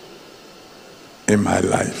in my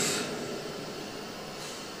life,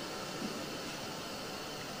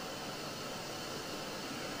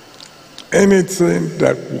 anything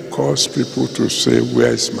that will cause people to say,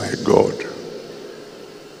 where is my God?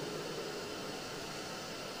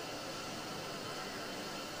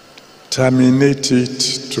 Terminate it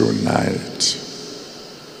tonight.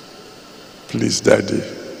 Please, Daddy,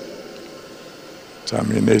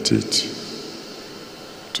 terminate it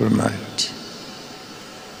tonight.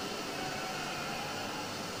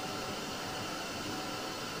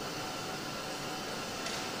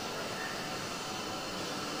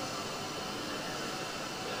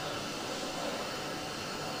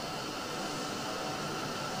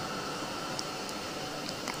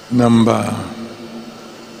 Number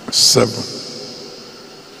 7,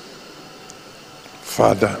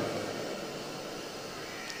 Father,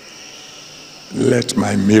 let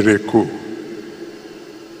my miracle,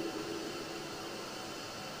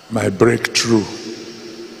 my breakthrough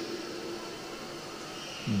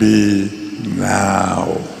be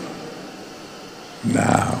now.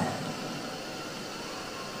 Now.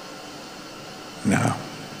 Now.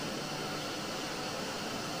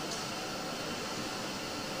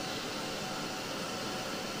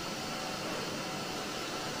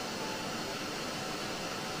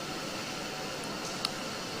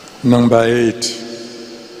 Number 8,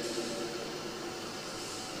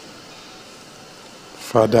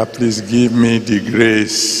 Father, please give me the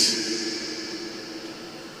grace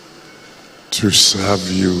to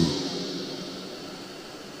serve you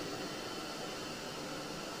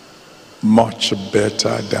much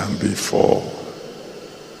better than before.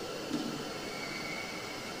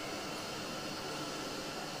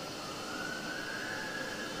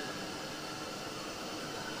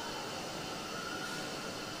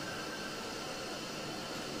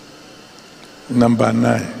 Number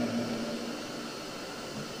 9,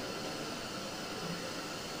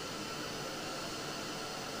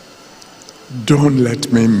 don't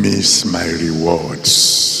let me miss my rewards.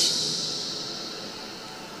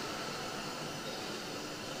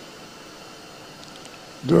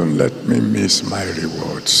 Don't let me miss my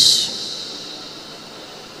rewards.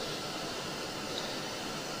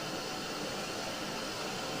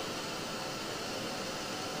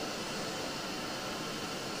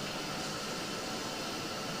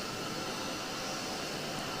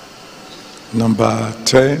 Number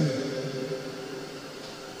 10,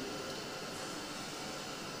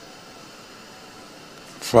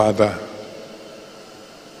 Father,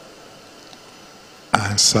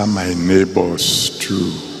 answer my neighbors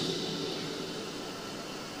too.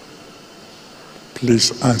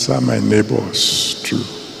 Please answer my neighbors too.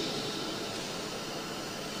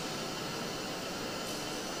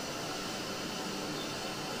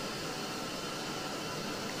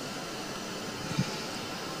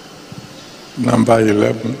 Number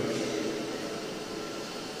 11,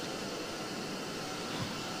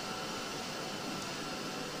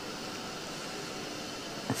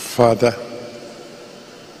 Father,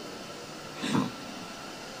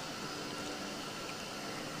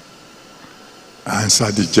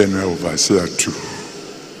 answer the general overseer too.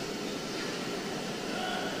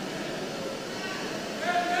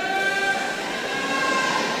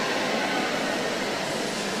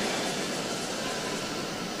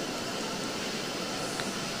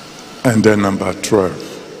 And then number 12,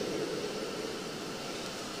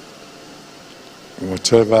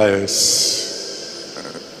 whatever else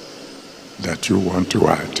that you want to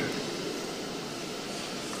add.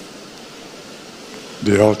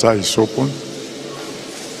 The altar is open.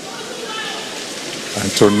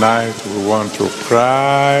 And tonight we want to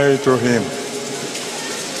cry to him.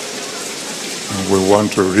 And we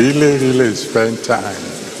want to really spend time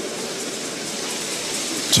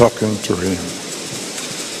talking to him.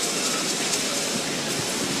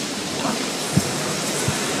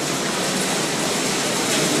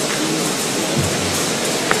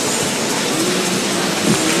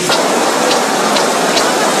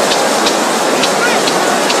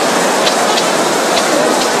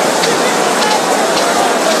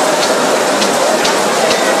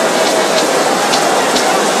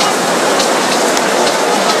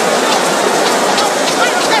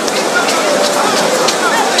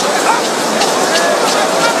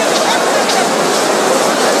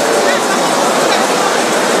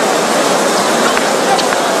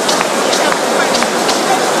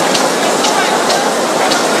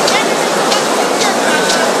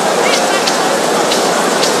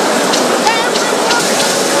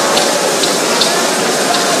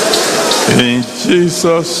 In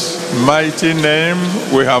Jesus' mighty name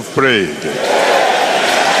we have prayed.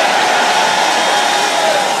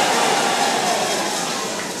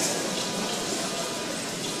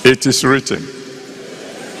 It is written,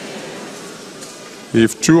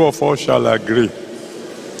 if two of us shall agree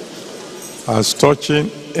as touching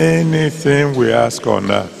anything we ask on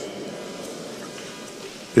earth,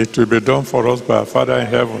 it will be done for us by our Father in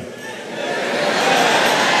heaven.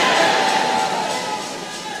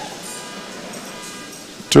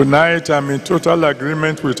 Tonight, I'm in total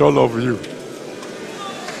agreement with all of you.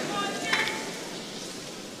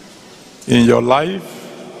 In your life,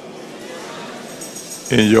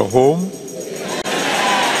 in your home,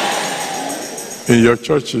 in your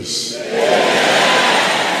churches,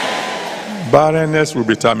 barrenness will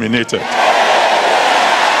be terminated.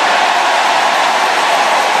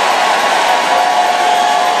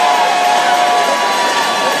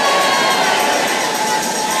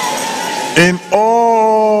 In all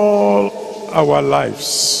our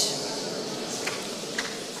lives,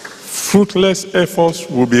 fruitless efforts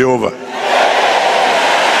will be over.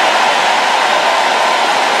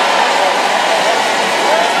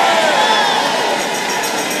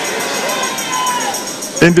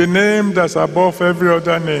 In the name that's above every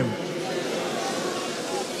other name,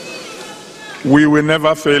 we will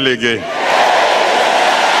never fail again.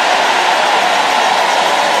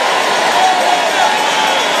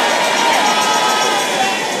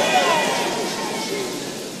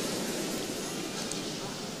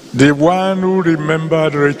 The one who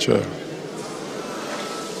remembered Rachel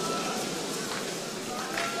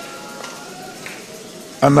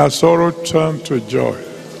and her sorrow turned to joy,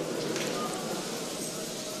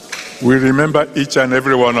 we remember each and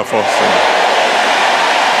every one of us.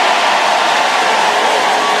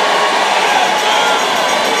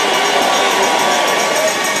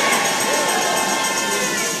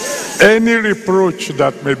 Any reproach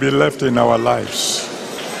that may be left in our lives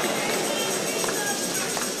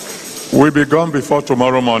will be gone before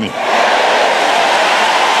tomorrow morning.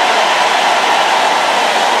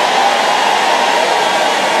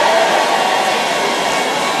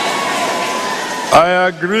 I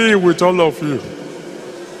agree with all of you.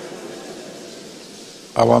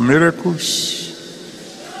 Our miracles,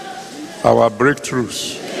 our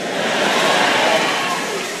breakthroughs,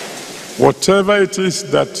 whatever it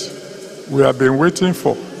is that we have been waiting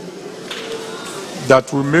for,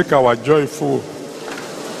 that will make our joy full,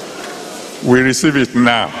 we receive it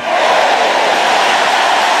now.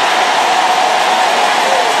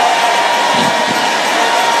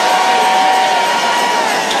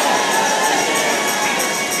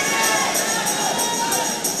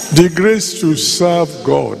 The grace to serve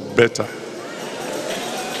God better.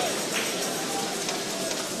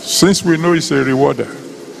 Since we know He's a rewarder,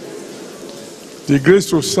 the grace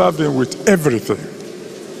to serve Him with everything,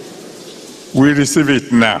 we receive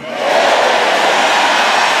it now.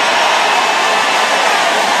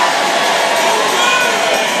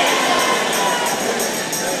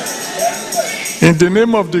 In the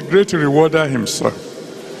name of the great rewarder Himself,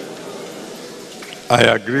 I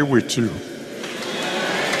agree with you.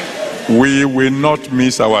 We will not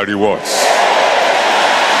miss our rewards.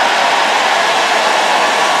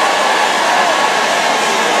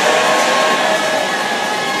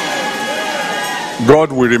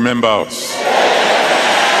 God will remember us.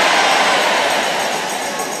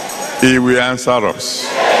 He will answer us.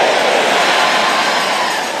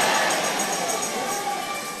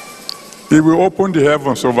 He will open the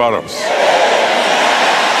heavens over us.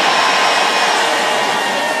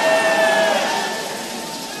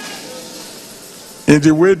 In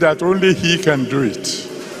the way that only He can do it.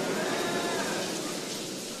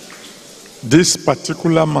 This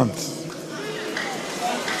particular month,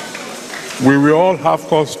 we will all have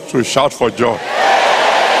cause to shout for joy.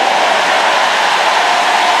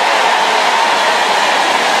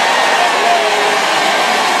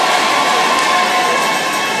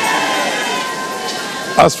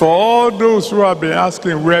 As for all those who have been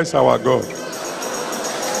asking, where's our God?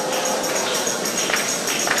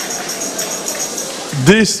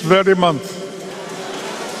 This very month,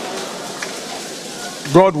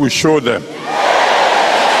 God will show them.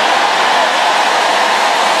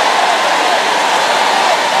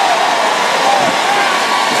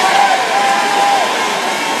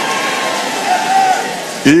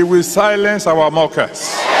 He will silence our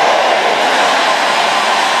mockers.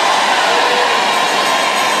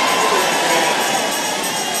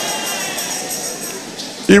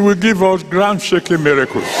 He will give us ground-shaking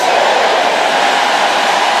miracles.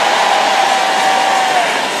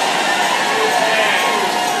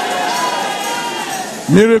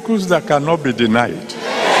 Miracles that cannot be denied.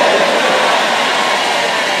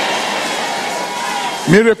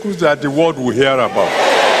 Miracles that the world will hear about.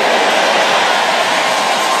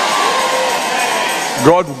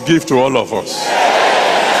 God will give to all of us.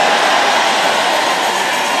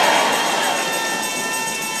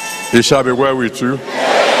 It shall be well with you.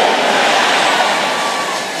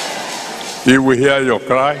 He will hear your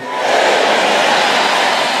cry.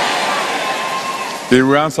 He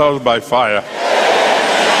will answer us by fire.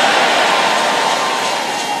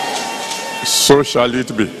 So shall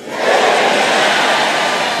it be.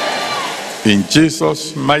 In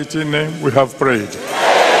Jesus' mighty name we have prayed.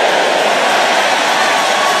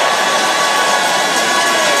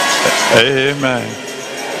 Amen.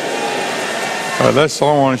 Let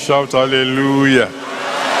someone shout hallelujah.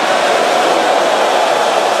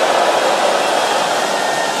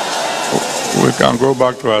 We can go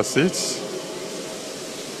back to our seats.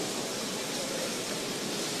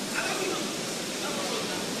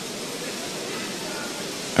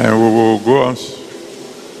 And we will go on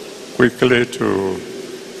quickly to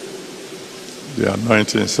the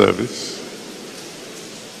anointing service.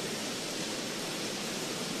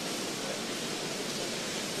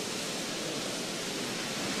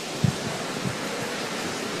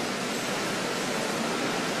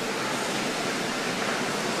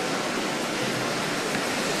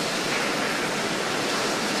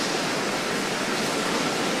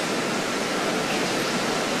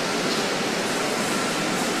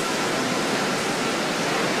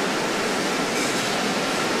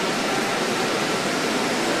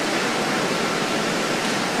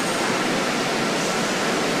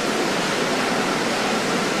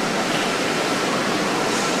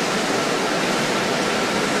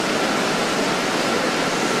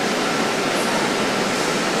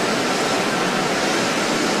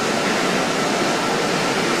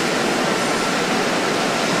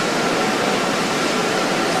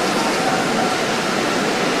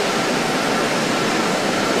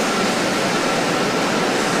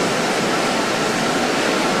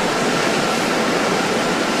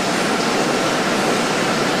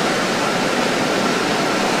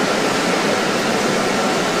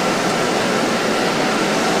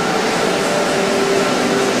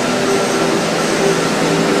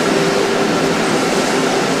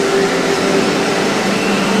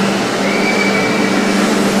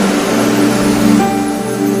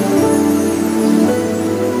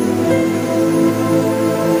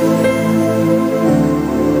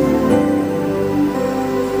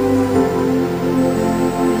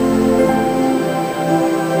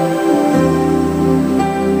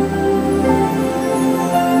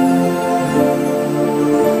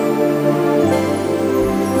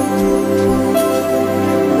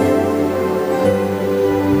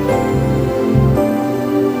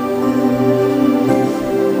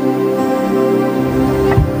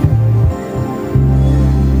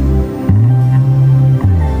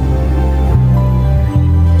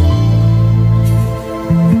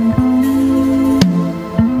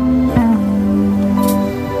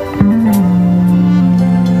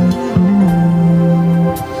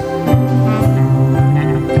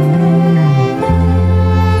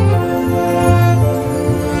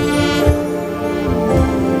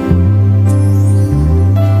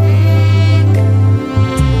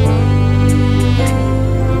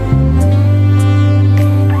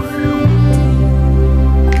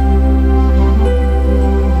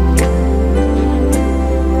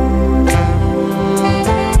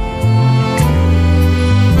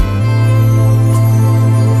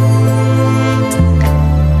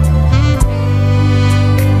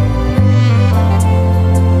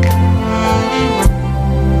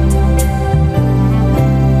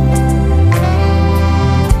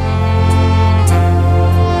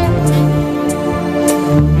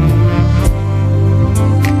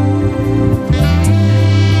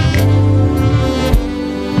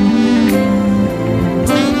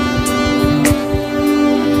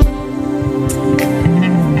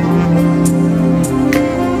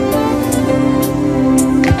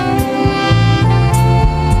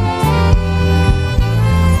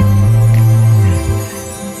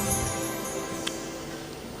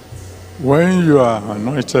 When you are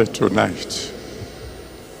anointed tonight,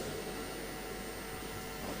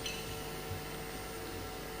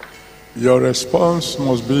 your response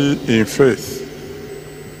must be in faith.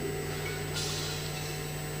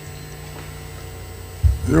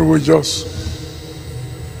 You will just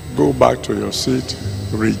go back to your seat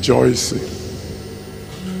rejoicing,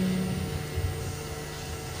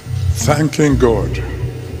 thanking God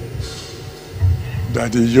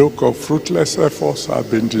that the yoke of fruitless efforts have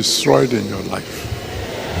been destroyed in your life.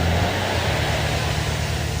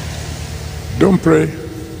 Don't pray,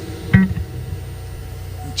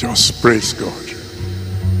 just praise God.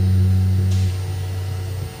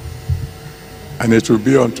 and it will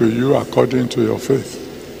be unto you according to your faith.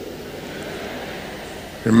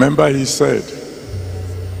 Remember, he said,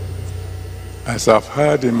 as I've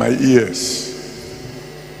heard in my ears,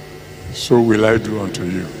 so will I do unto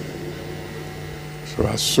you. So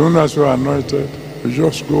as soon as you are anointed, you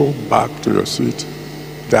just go back to your seat,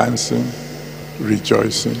 dancing,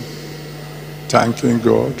 rejoicing, thanking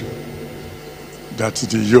God that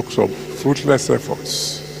the yokes of fruitless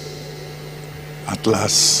efforts at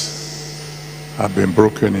last have been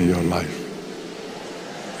broken in your life.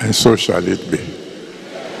 And so shall it be.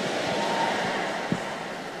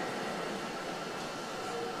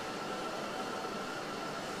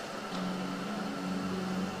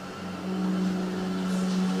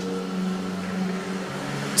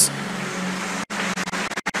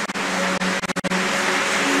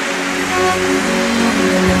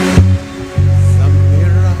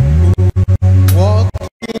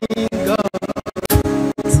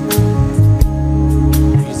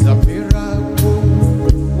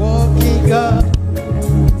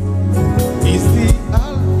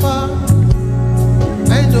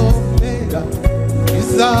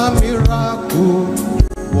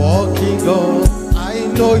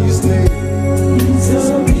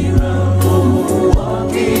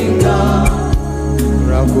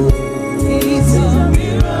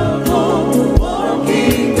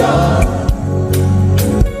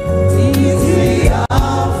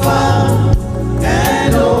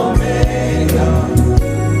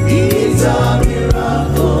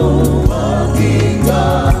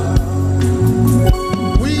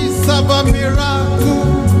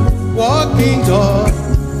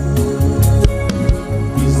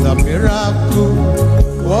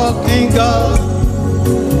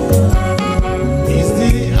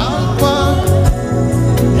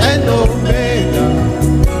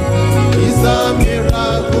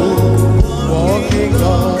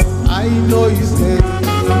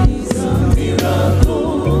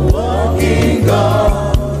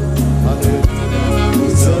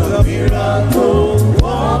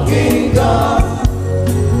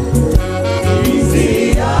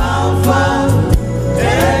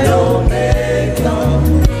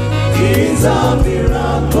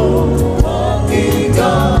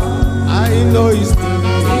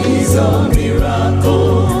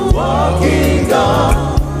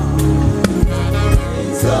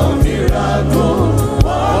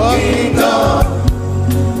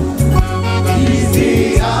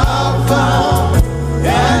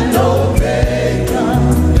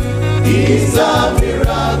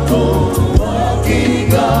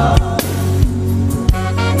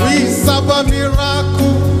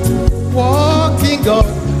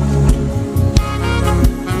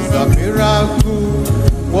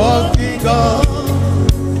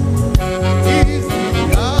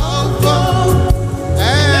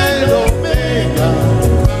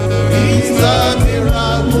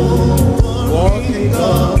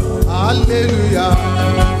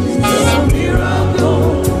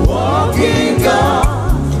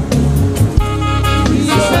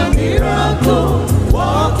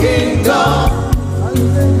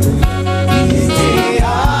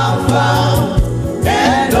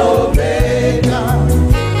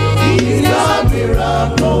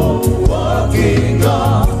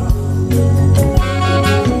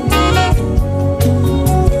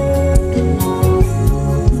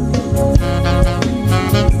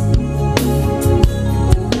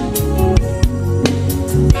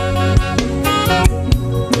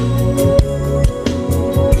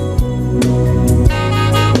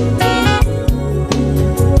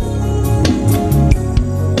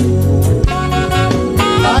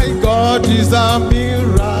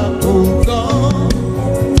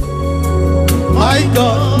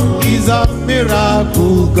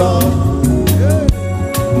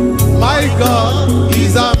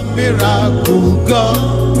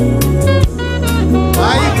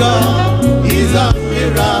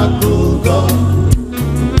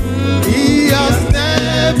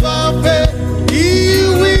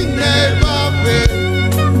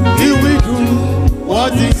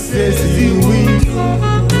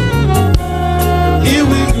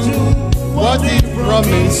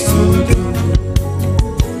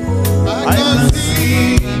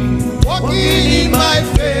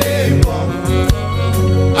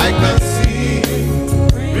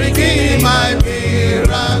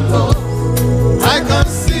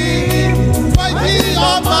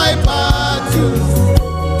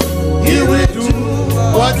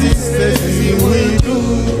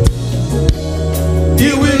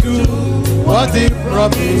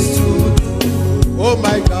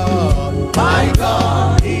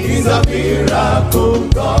 He's a miracle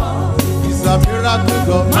God.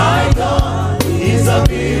 is a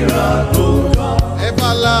miracle God.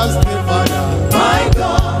 Everlasting Father, My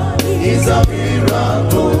God is a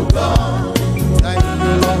miracle God. thank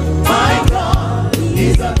you, Lord. My God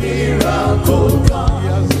is a miracle God. He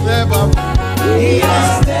has never He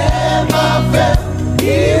has never failed.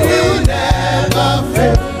 He will never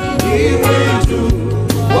fail. He will do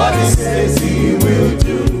what He says He will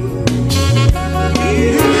do.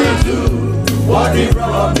 He will do what He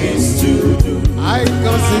promised to do. I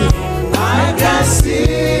can see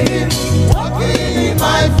Him walking in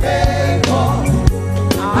my favor.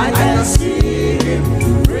 I can see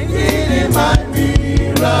Him bringing in my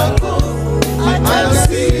miracle. I can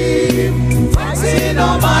see Him fighting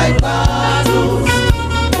all my battles.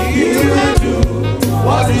 He will do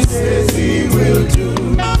what He says He will do.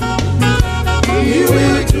 He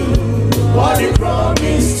will do what He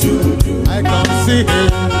promised to do. I can see Him.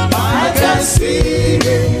 I can see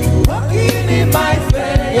Him walking in my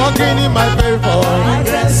favor. Walking in my favor. I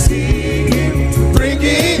can see Him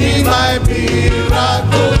bringing in my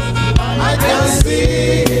miracle. I can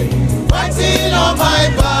see Him fighting all my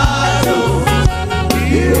battles.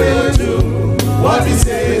 He will do what He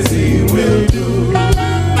says He will do.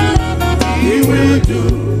 He will do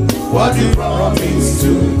what He promised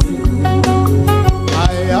to do.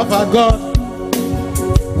 I have a God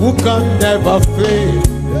who can never fail.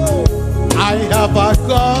 I have a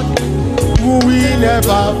God who will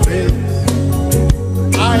never fail.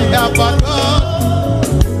 I have a God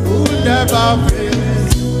who never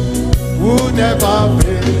fails, who never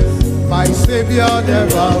fails. My Savior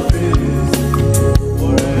never fails.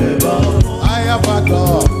 Forever. I have a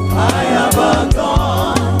God. I have a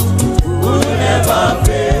God who never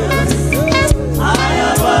fails. I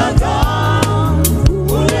have a God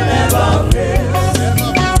who never fails.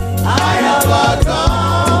 I have a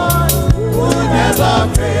God who never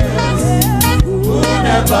fails. Who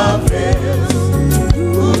never fails.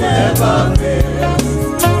 Who never fails.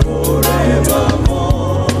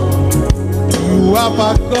 Forevermore. You have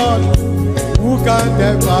a God who can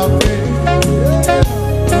never fail.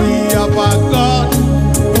 We have a God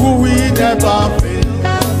who will never fail.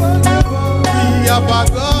 We have a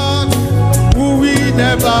God who will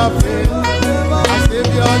never fail. Our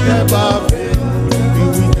Savior never fail. He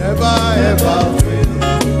will never ever fail.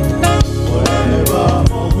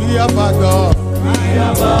 Forevermore. We have a God. We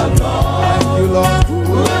have a God. Thank you, Lord.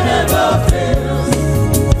 Who never fails.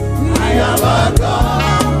 I have a God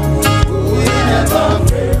who never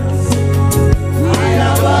fails. I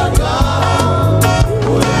have a God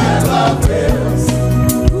who never fails.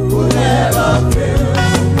 Who never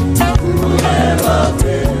fails. Who never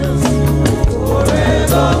fails.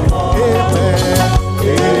 Forevermore. Amen.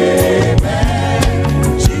 Amen.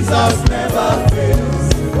 Jesus never fails.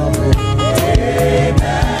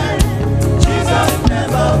 Amen. Jesus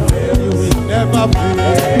never fails. You will never fail.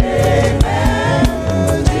 Amen.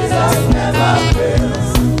 Jesus never fails.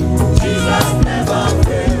 Jesus never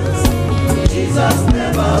fails. Jesus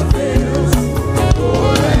never fails.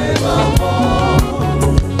 Forevermore.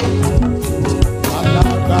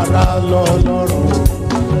 Alágbára lọ́lọ́run.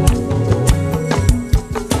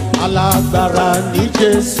 Alágbára ní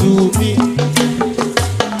Jésù mi.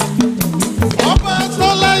 Ọba tó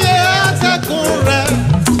láyé àtẹ̀kùn rẹ̀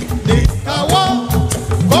nìkàwọ́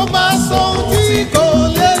kó máa sọ ohun tí kò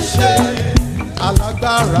lè ṣe.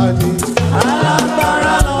 Alágbára ni.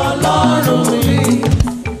 Alágbára lọ́lọ́run mi.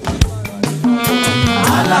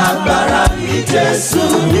 Alágbára ni Jésù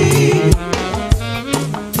mi.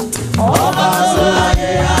 Ọba tó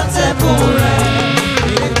láyé àtẹ̀kùn rẹ̀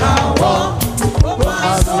ìkáwọ́ ó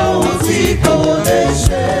máa sọ ohun tí kò lè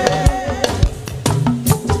ṣe.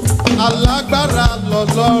 Alágbára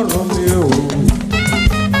lọ́lọ́run mi o.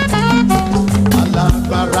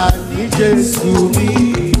 Alágbára ní Jésù mi.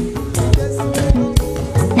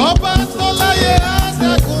 Ọba tó láyé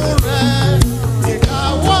àtẹ̀kùn rẹ̀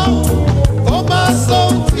ìkáwọ́ ó máa sọ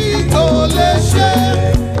ohun tí kò lè ṣe.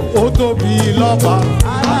 Ó tóbi lọ́ba.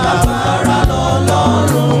 Alágbára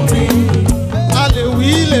lọ́lọ́run mi. A lè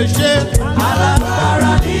wí lè ṣe.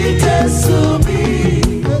 Alágbára ni Jésù mi.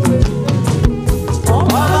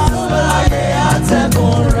 Ọba tó láyé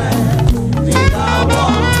àtẹ̀kùn rẹ̀ ìkáwọ́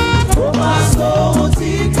ó máa sọ ohun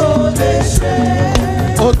tí kò lè ṣe.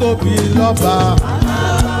 Ó tóbi lọ́ba.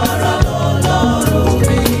 Alágbára lọ́lọ́run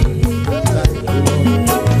mi.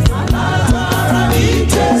 Alágbára ni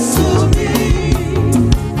Jésù mi.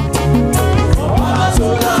 Ọba tó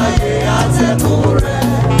láyé àtẹ̀kùn rẹ̀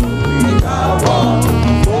ìkáwọ́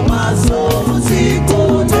ó máa sọ ohun tí kò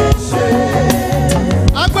lè ṣe.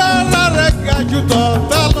 Agbára rẹ̀ ga jù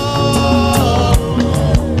tọ̀tá lọ.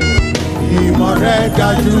 Ìmọ̀ rẹ̀ ga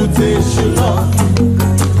jù tèṣù lọ.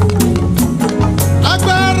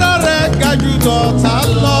 ga jù tọ̀tá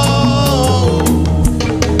lọ.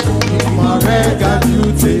 Ìmọ̀ rẹ̀ ga jù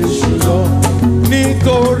tèṣù lọ.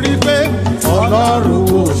 Nítorí pé Ọlọ́run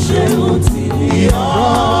ò ṣe ó ti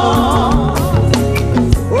yàn.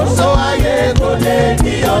 Oṣó ayé kò lè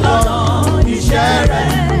ní ọlọ́nà iṣẹ́ rẹ̀.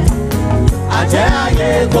 Àjẹ́ ayé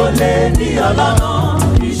kò lè ní ọlọ́nà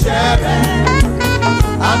iṣẹ́ rẹ̀.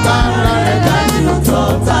 Agbára rẹ̀ ga jù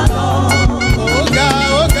tọ̀tá lọ. Ọ̀gá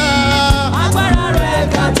ọ̀gá. Agbára rẹ̀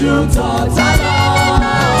ga jù tọ̀tá lọ.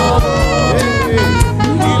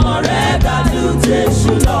 Ìmọ̀ rẹ̀ ga jù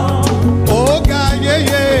tèṣù lọ. Ọ̀gá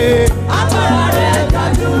yéyé. Agbára rẹ̀ ga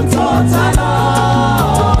jù tọ̀tá lọ.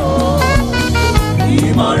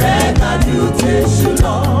 Ìmọ̀ rẹ̀ ga jù tèṣù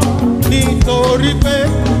lọ. Nítorí pé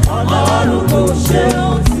Ọlọ́run kò ṣe ó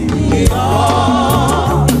ti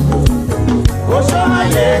yàn. Oṣó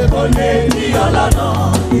ayé kò lè ní ọlọ́nà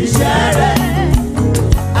iṣẹ́ rẹ̀.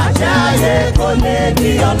 Àjẹ́ ayé kò lè ní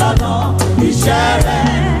ọlọ́nà iṣẹ́ rẹ̀.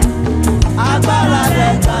 Agbára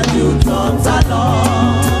rẹ̀ ga jù tọ̀tá lọ.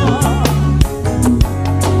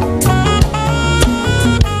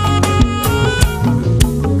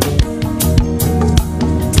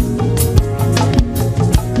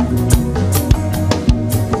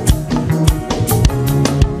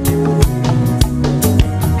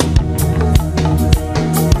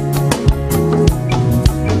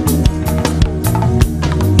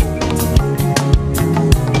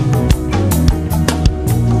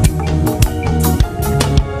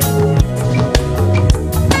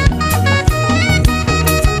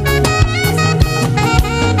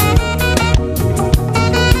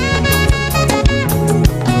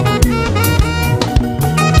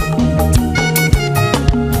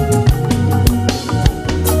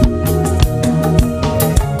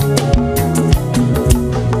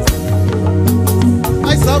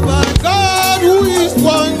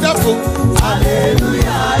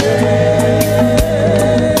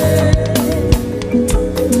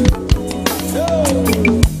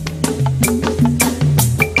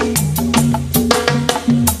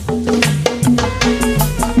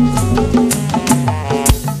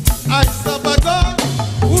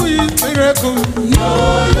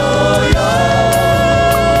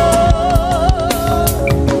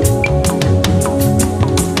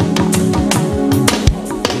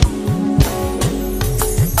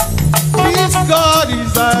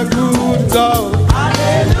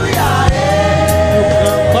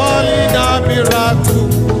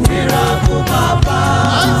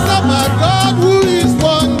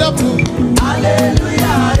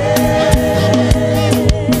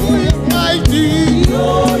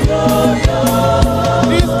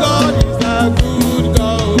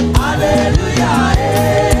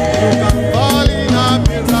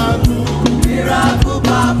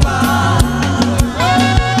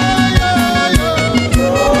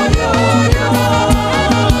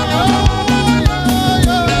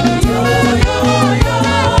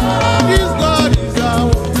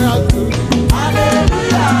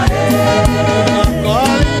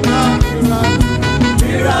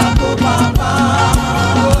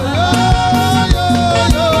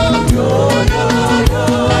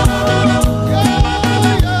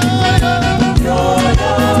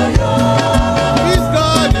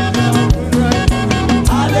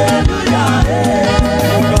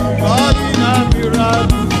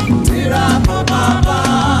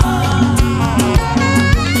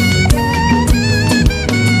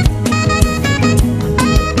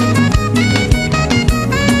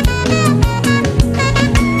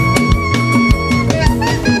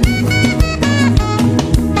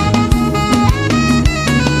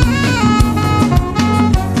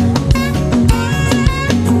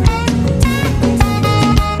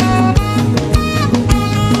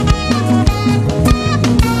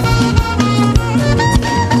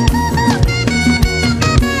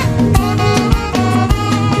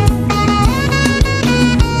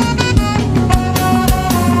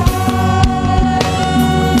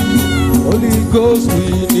 Ghost,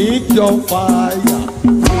 we need your fire.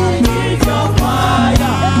 We need your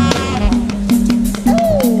fire.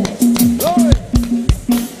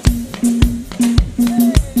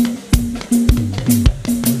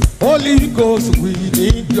 Holy Ghost, we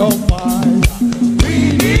need your fire.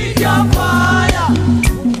 We need your fire.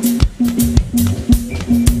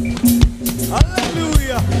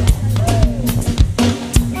 Hallelujah.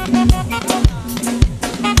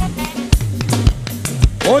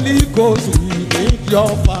 Holy Ghost, we need your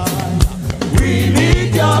fire. We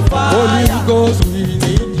need your fire. Holy Ghost, we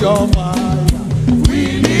need your fire.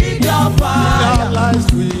 We need your fire. In our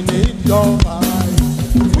lives, we need your fire.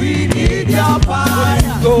 We need your fire.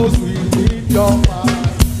 Holy Ghost, we need your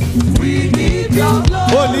fire. We need need your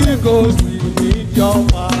glory. Holy Ghost, we need your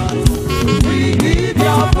fire. We need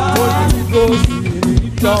your power. Holy Ghost, we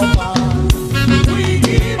need your fire. We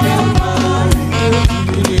need your glory.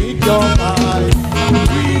 We need your fire.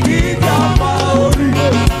 We need your power. We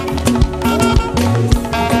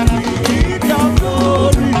need your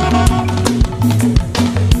glory.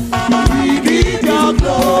 We need your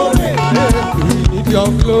glory. We need your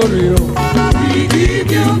glory. Oh. We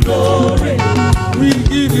give you glory. We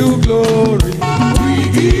give you glory. We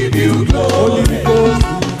give you Holy glory. Ghost,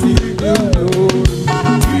 we give you glory.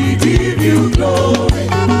 We give you glory.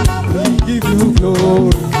 We give you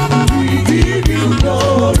glory. We give you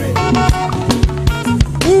glory.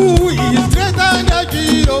 Who is greater than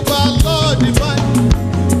Jehovah, Lord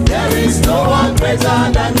divine? There is no one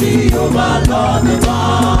greater than Jehovah, Lord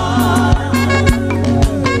divine.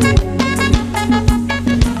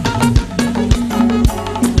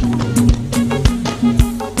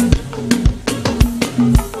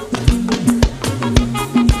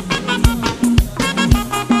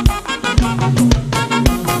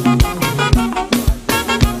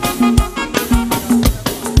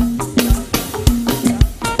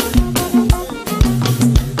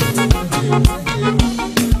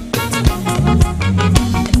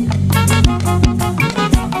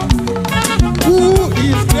 Who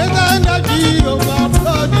is greater than Jehovah,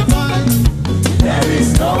 Lord divine? There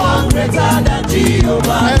is no one greater than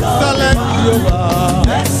Jehovah, Lord Excellent divine. Jehovah.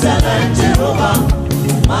 Excellent Jehovah,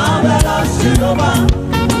 marvelous Jehovah.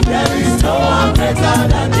 There is no one greater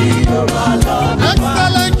than Jehovah, Lord divine.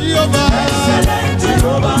 Excellent Jehovah. Excellent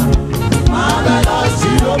Jehovah, marvelous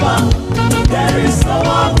Jehovah. There is no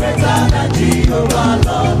one greater than Jehovah,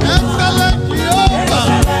 Lord divine. Excellent Jehovah.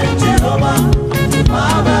 Excellent Jehovah,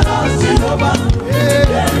 marvelous Jehovah.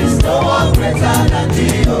 There is no one greater than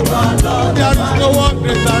Jehovah, Lord There is divine. no one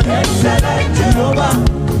greater than Excellent Jehovah,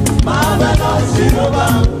 marvelous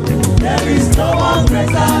Jehovah. There is no one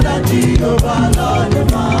greater than Jehovah, Lord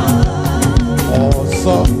divine.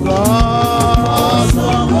 awesome God.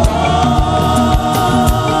 Awesome God,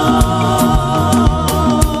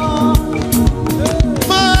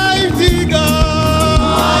 Mighty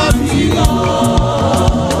God. mighty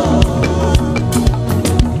God,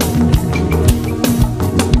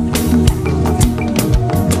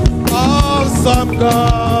 Awesome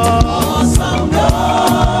God. awesome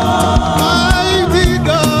God, Mighty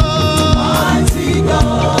God. mighty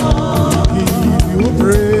God. Give you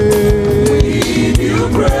praise. Give you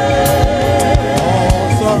praise.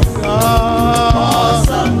 Awesome God.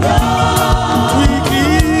 Awesome God, We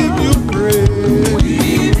give you praise. we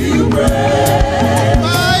give you praise.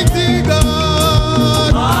 Mighty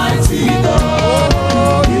God. Mighty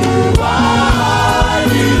God, you are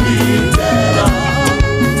the lifted up.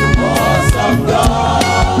 Awesome God,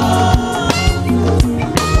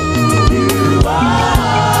 you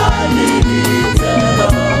are the lifted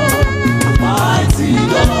up. Mighty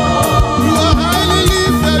God, You are highly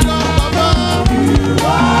lifted up, Baba. you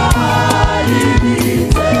are the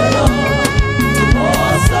lifted up.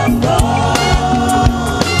 Awesome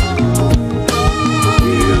God,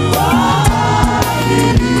 you are the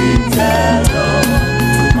lifted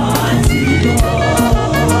up. Mighty God.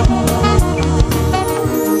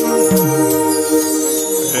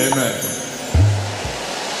 Amen.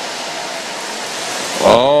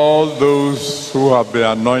 All those who have been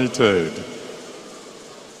anointed,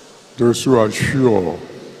 those who are sure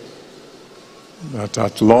that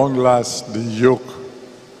at long last the yoke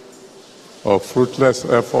of fruitless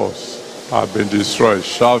efforts have been destroyed,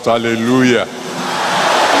 shout hallelujah.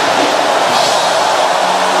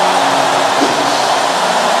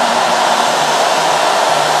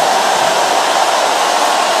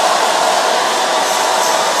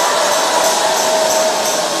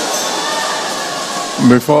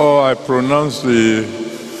 Before I pronounce the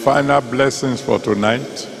final blessings for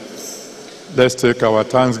tonight, let's take our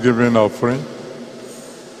Thanksgiving offering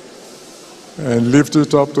and lift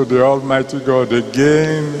it up to the Almighty God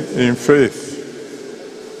again in faith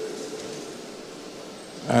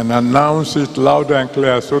and announce it loud and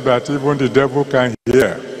clear so that even the devil can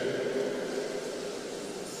hear.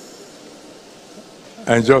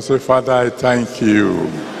 And just say, Father, I thank you.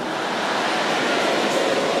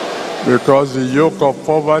 Because the yoke of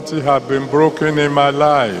poverty has been broken in my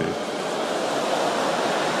life.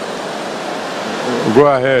 Go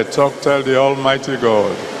ahead, tell the Almighty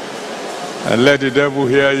God, and let the devil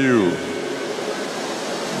hear you.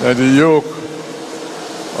 That the yoke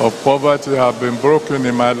of poverty has been broken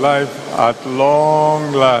in my life at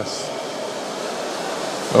long last.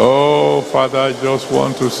 Oh, Father, I just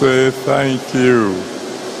want to say thank you.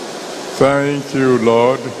 Thank you,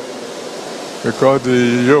 Lord. because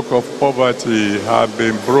the yoke of poverty had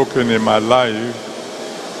been broken in my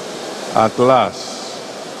life at last.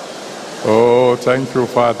 Oh, thank you,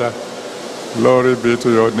 Father. Glory be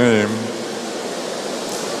to your name.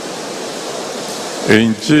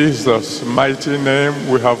 In Jesus' mighty name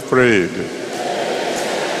we have prayed.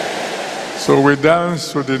 So we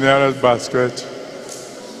dance to the nearest basket,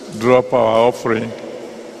 drop our offering,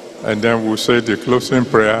 and then we'll say the closing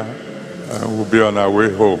prayer, and we'll be on our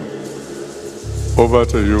way home. Over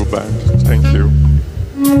to you, band. Thank you.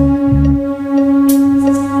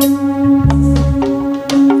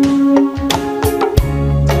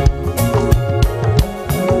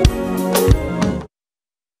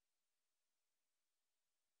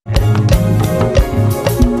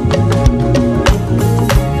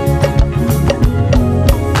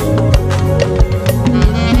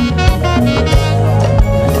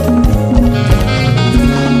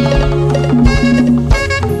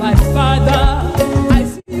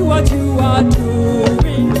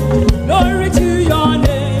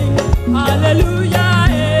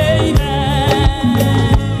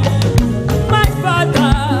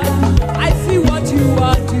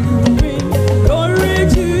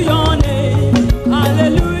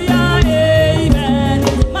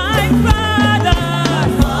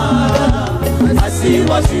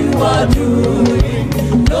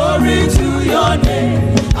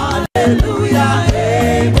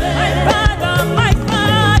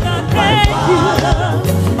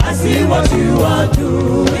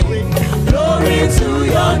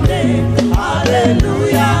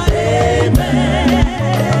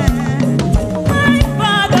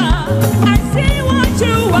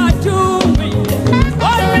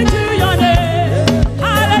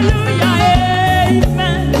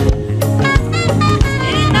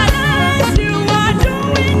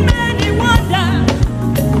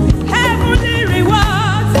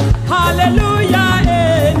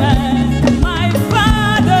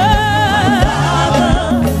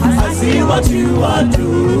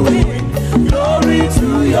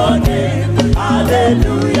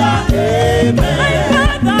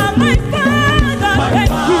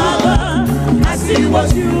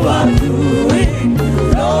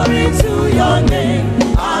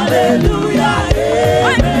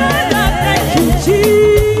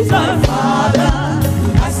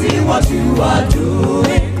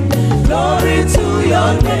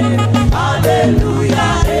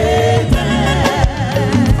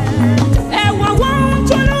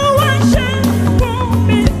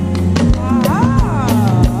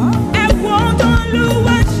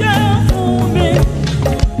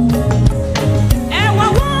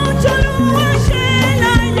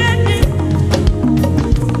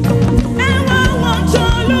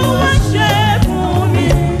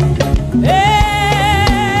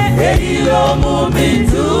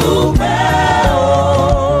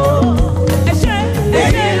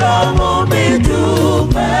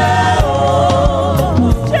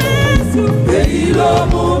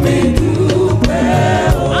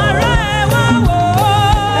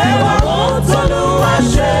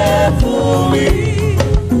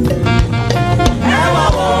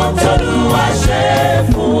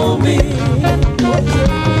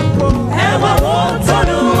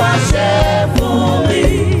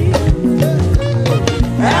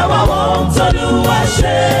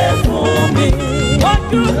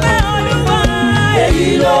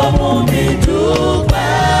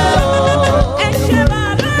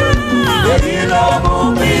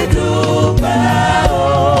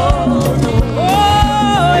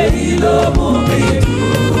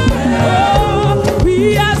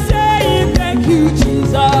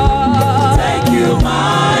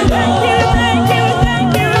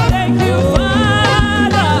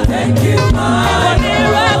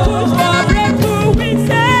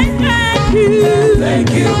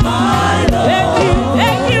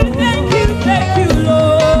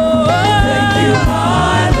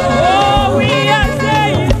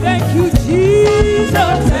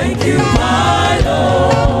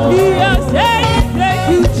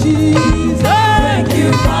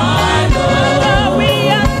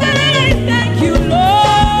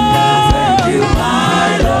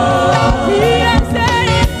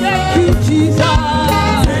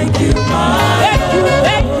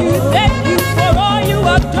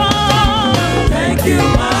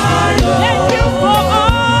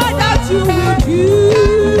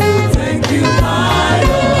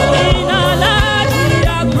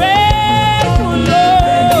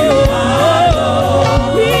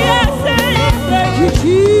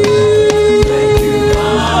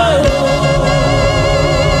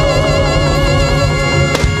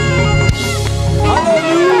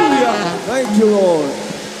 you, Lord.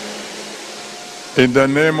 In the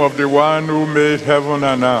name of the one who made heaven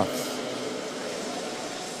and earth,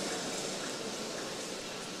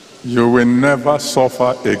 you will never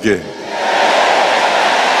suffer again.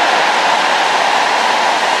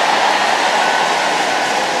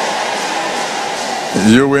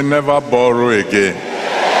 You will never borrow again.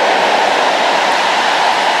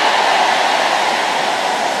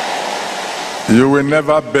 You will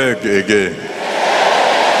never beg again.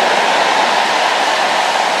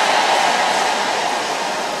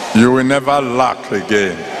 You will never lack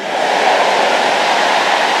again.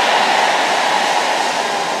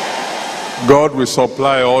 God will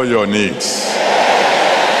supply all your needs.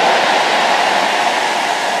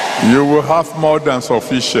 You will have more than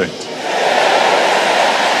sufficient.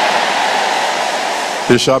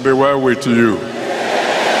 It shall be well with you.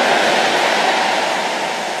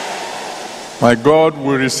 My God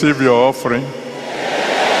will receive your offering.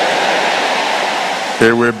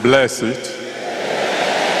 He will bless it.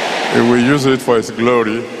 He will use it for His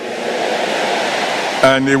glory.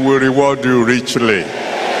 And He will reward you richly.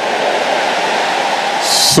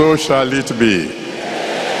 So shall it be.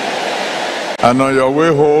 And on your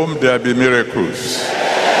way home, there will be miracles.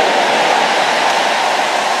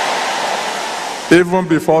 Even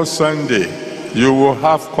before Sunday, you will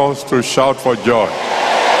have cause to shout for joy.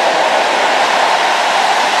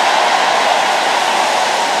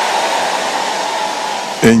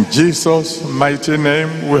 In Jesus' mighty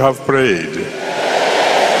name we have prayed.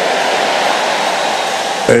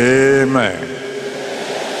 Amen.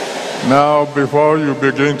 Now, before you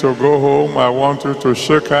begin to go home, I want you to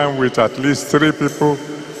shake hands with at least 3 people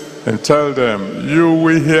and tell them, you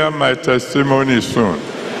will hear my testimony soon.